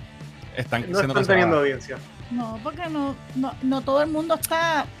están teniendo audiencia. No, porque no todo el mundo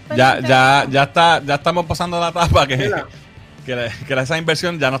está. Ya estamos pasando la etapa que esa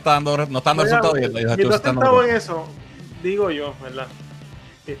inversión ya no está dando resultados. Mientras estamos en eso, digo yo, ¿verdad?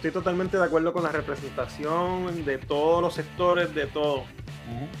 Estoy totalmente de acuerdo con la representación de todos los sectores, de todo.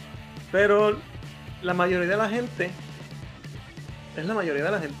 Pero la mayoría de la gente es la mayoría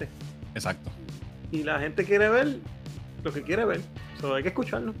de la gente. Exacto. Y la gente quiere ver lo que quiere ver. Solo hay que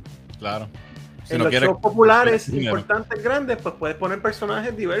escucharlo. Claro. Si En no los quiere, shows populares, dinero. importantes, grandes, pues puedes poner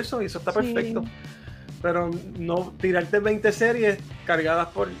personajes diversos y eso está perfecto. Pero no tirarte 20 series cargadas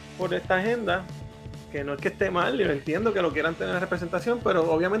por esta agenda, que no es que esté mal, yo entiendo que lo quieran tener en representación, pero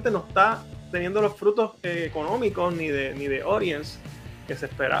obviamente no está teniendo los frutos económicos ni de audience que se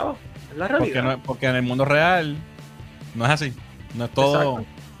esperaba. Es la realidad. Porque en el mundo real no es así. No es todo.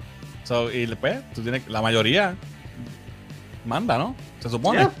 So, y después, tú tienes, la mayoría manda, ¿no? Se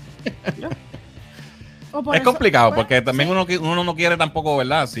supone. Es complicado porque también uno no quiere tampoco,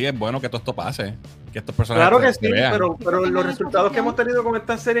 ¿verdad? Sí, es bueno que todo esto pase. Que estos personajes claro que se sí, vean. pero los resultados que hemos tenido con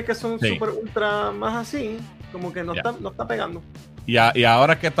estas series que son super ultra más así, como que no está pegando. Y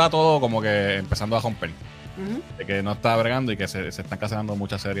ahora es que está todo como que empezando a romper. De que no está bregando y que se están cancelando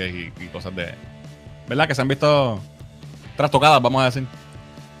muchas series y cosas de... ¿Verdad? Que se han visto trastocadas, vamos a decir.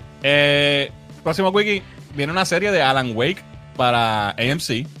 Próximo wiki, viene una serie de Alan Wake para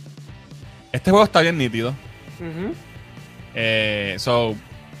AMC. Este juego está bien nítido.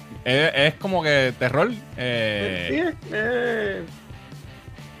 Es como que terror.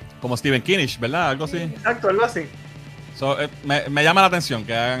 Como Stephen King, ¿verdad? Algo así. Exacto, algo así. Me llama la atención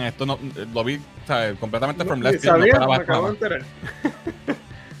que hagan esto. No, lo vi, ¿sabes? Completamente from left field. No me acabo de enterar.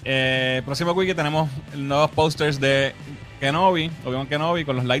 Próximo wiki tenemos nuevos posters de Kenobi, Obi-Wan Kenobi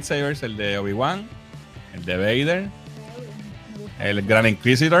con los lightsabers, el de Obi-Wan, el de Vader, el Gran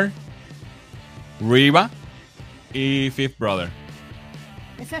Inquisitor, Reva y Fifth Brother.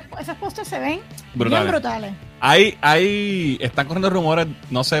 Esos posters se ven brutales. bien brutales. Ahí están corriendo rumores,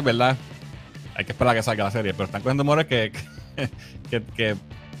 no sé, ¿verdad? Hay que esperar a que salga la serie, pero están corriendo rumores que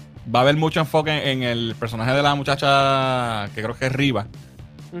va a haber mucho enfoque en el personaje de la muchacha, que creo que es Reva,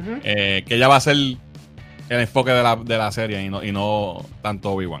 que ella va a ser el enfoque de la serie y no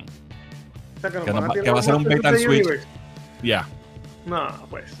tanto Obi-Wan. O sea, que va a ser un bait and switch. Ya. No,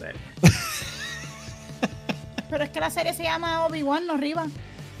 puede ser. Pero es que la serie se llama Obi-Wan, no Reva.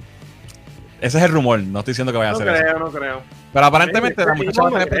 Ese es el rumor, no estoy diciendo que vaya a ser eso. No creo. Pero aparentemente la muchacha va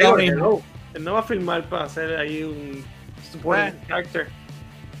a tener protagonismo. Él no va a filmar para hacer ahí un supporting character.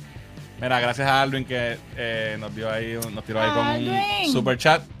 Mira, gracias a Alvin que nos tiró ahí con un super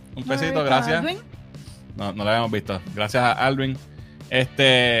chat. Un pesito, gracias. Alvin. No lo habíamos visto. Gracias a Alvin.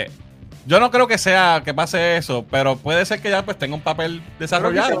 Yo no creo que pase eso, pero puede ser que ya pues tenga un papel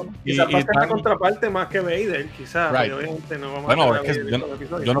desarrollado. Quizás pase la contraparte más que Vader, quizás. Right. Obviamente no vamos bueno, a es que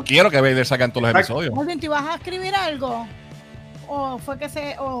yo no quiero que Vader saque en todos los episodios. Alvin, ¿tú vas a escribir algo? ¿O fue que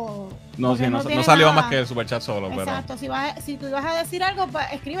se...? No tiene salió nada. más que el superchat solo. Exacto, si tú ibas a decir algo,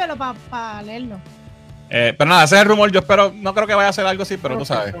 escríbelo para leerlo. Pero nada, ese es el rumor. Yo espero, no creo que vaya a ser algo así, pero tú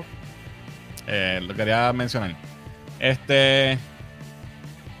sabes. Lo quería mencionar.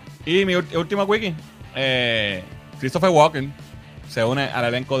 Y mi último wiki. Christopher Walken se une al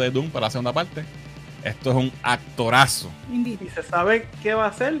elenco de Doom para la segunda parte. Esto es un actorazo. ¿Y se sabe qué va a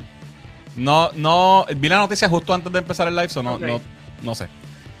hacer? No, vi la noticia justo antes de empezar el live, no sé.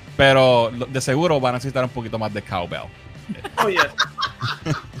 Pero de seguro van a necesitar un poquito más de cowbell. Oh, yes.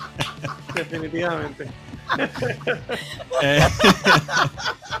 Definitivamente.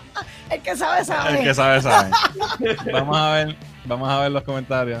 El que sabe, sabe. El que sabe, sabe. Vamos a ver los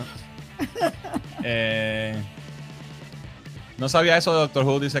comentarios. No sabía eso de Doctor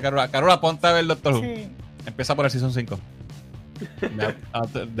Who, dice Carola. Carola, ponte a ver Doctor Who. Sí. Empieza por el Season 5.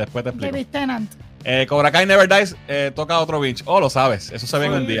 Después te explico. David Tennant. Cobra Kai Never Dies toca otro binge. Lo sabes. Eso se ve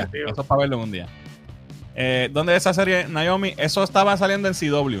en un día. Tío. Eso es para verlo en un día. ¿Dónde es esa serie, Naomi? Eso estaba saliendo en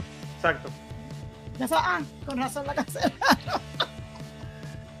CW. Exacto. Con razón la cancela.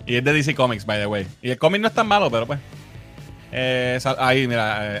 Y es de DC Comics, by the way. Y el cómic no es tan malo, pero pues. Ahí,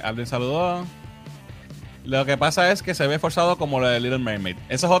 mira, Alvin saludó. Lo que pasa es que se ve forzado como lo de Little Mermaid.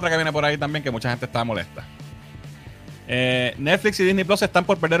 Esa es otra que viene por ahí también, que mucha gente está molesta. Netflix y Disney Plus están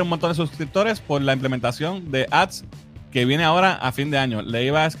por perder un montón de suscriptores por la implementación de ads que viene ahora a fin de año. Le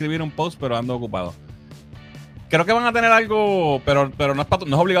iba a escribir un post, pero ando ocupado. Creo que van a tener algo, pero no es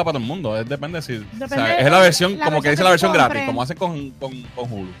obligado para todo el mundo. Depende si. O sea, es la versión, como que dice la versión gratis, como hacen con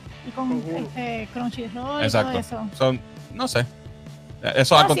Hulu. Y con Crunchyroll y todo eso. No sé.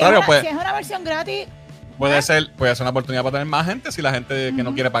 Eso al contrario, si es una versión gratis. Puede ser una oportunidad para tener más gente si la gente que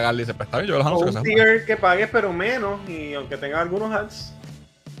no quiere pagar dice, pues está bien, yo los anuncio. Un tier que pague pero menos y aunque tenga algunos ads.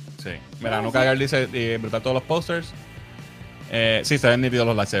 Sí. Mira, Nuka Girl dice brutal todos los posters. Sí, se ven nítidos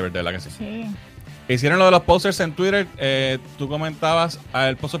los lightsabers, de verdad que sí. Hicieron lo de los posters en Twitter. Tú comentabas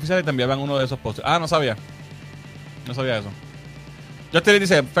al post oficial y te enviaban uno de esos posters. No sabía. No sabía eso. Justin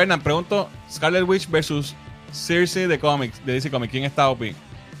dice, Fernan, pregunto, Scarlet Witch versus Circe de Comics, de DC Comics, ¿quién está OP?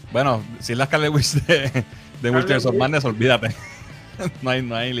 Bueno, si es la Scarlet Witch de Multiverse of Madness, olvídate.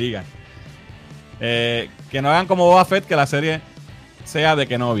 no hay liga. Que no hagan como Boba Fett, que la serie sea de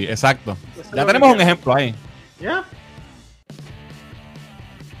Kenobi. Exacto. Ya tenemos un ejemplo ahí. ¿Ya?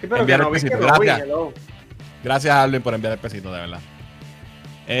 Sí, pero enviar el Kenobi, pesito. Kenobi, Gracias. hello. Gracias, Alvin, por enviar el pesito, de verdad.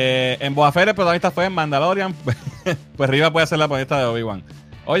 En Boba Fett el protagonista fue en Mandalorian. Pues Riva puede ser la protagonista de Obi-Wan.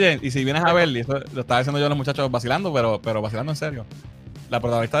 Oye, y si vienes a ver, y eso lo estaba diciendo yo a los muchachos vacilando, pero vacilando en serio. La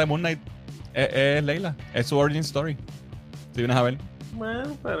protagonista de Moon Knight es Leila. Es su origin story. Si vienes a ver.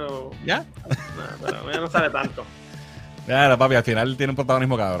 Bueno, pero... ¿Ya? No, pero ya no sale tanto. Ya, papi, al final tiene un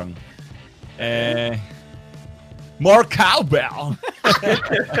protagonismo cabrón. More cowbell.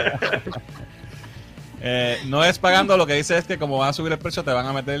 No es pagando, lo que dice es que como van a subir el precio te van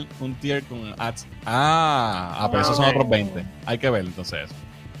a meter un tier con ads. Pero esos son otros 20. Hay que ver entonces eso.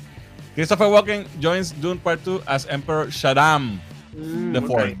 Christopher Walken joins Dune Part 2 as Emperor Shaddam the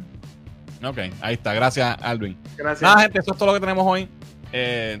Fourth. Ok, ahí está. Gracias, Alvin. Gracias. Nada, gente, eso es todo lo que tenemos hoy.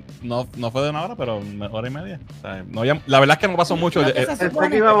 No fue de una hora, pero una hora y media. O sea, la verdad es que no pasó mucho. Pensé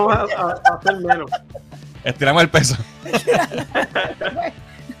que íbamos a hacer menos. Estiramos el peso.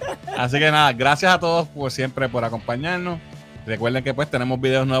 Así que nada, gracias a todos por siempre por acompañarnos. Recuerden que pues tenemos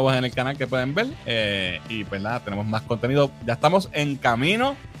videos nuevos en el canal que pueden ver. Y pues nada, tenemos más contenido. Ya estamos en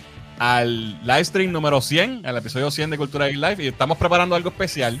camino al live stream número 100, al episodio 100 de Cultura Geek Live. Y estamos preparando algo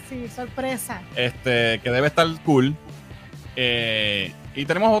especial. Sí, sorpresa. Que debe estar cool. Y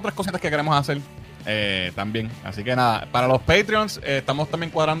tenemos otras cositas que queremos hacer también. Así que nada, para los Patreons estamos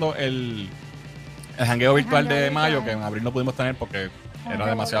también cuadrando el jangueo virtual de mayo, que en abril no pudimos tener porque era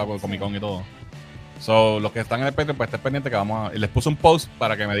demasiado con Comic Con y todo. So, los que están en el Patreon, pues estén pendientes que vamos a... Les puse un post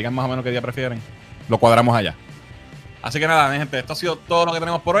para que me digan más o menos qué día prefieren. Lo cuadramos allá. Así que nada, gente, esto ha sido todo lo que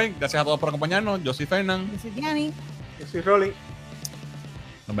tenemos por hoy. Gracias a todos por acompañarnos. Yo soy Fernan. Yo soy Tiani. Yo soy Rolly.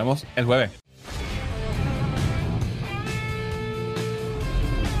 Nos vemos el jueves.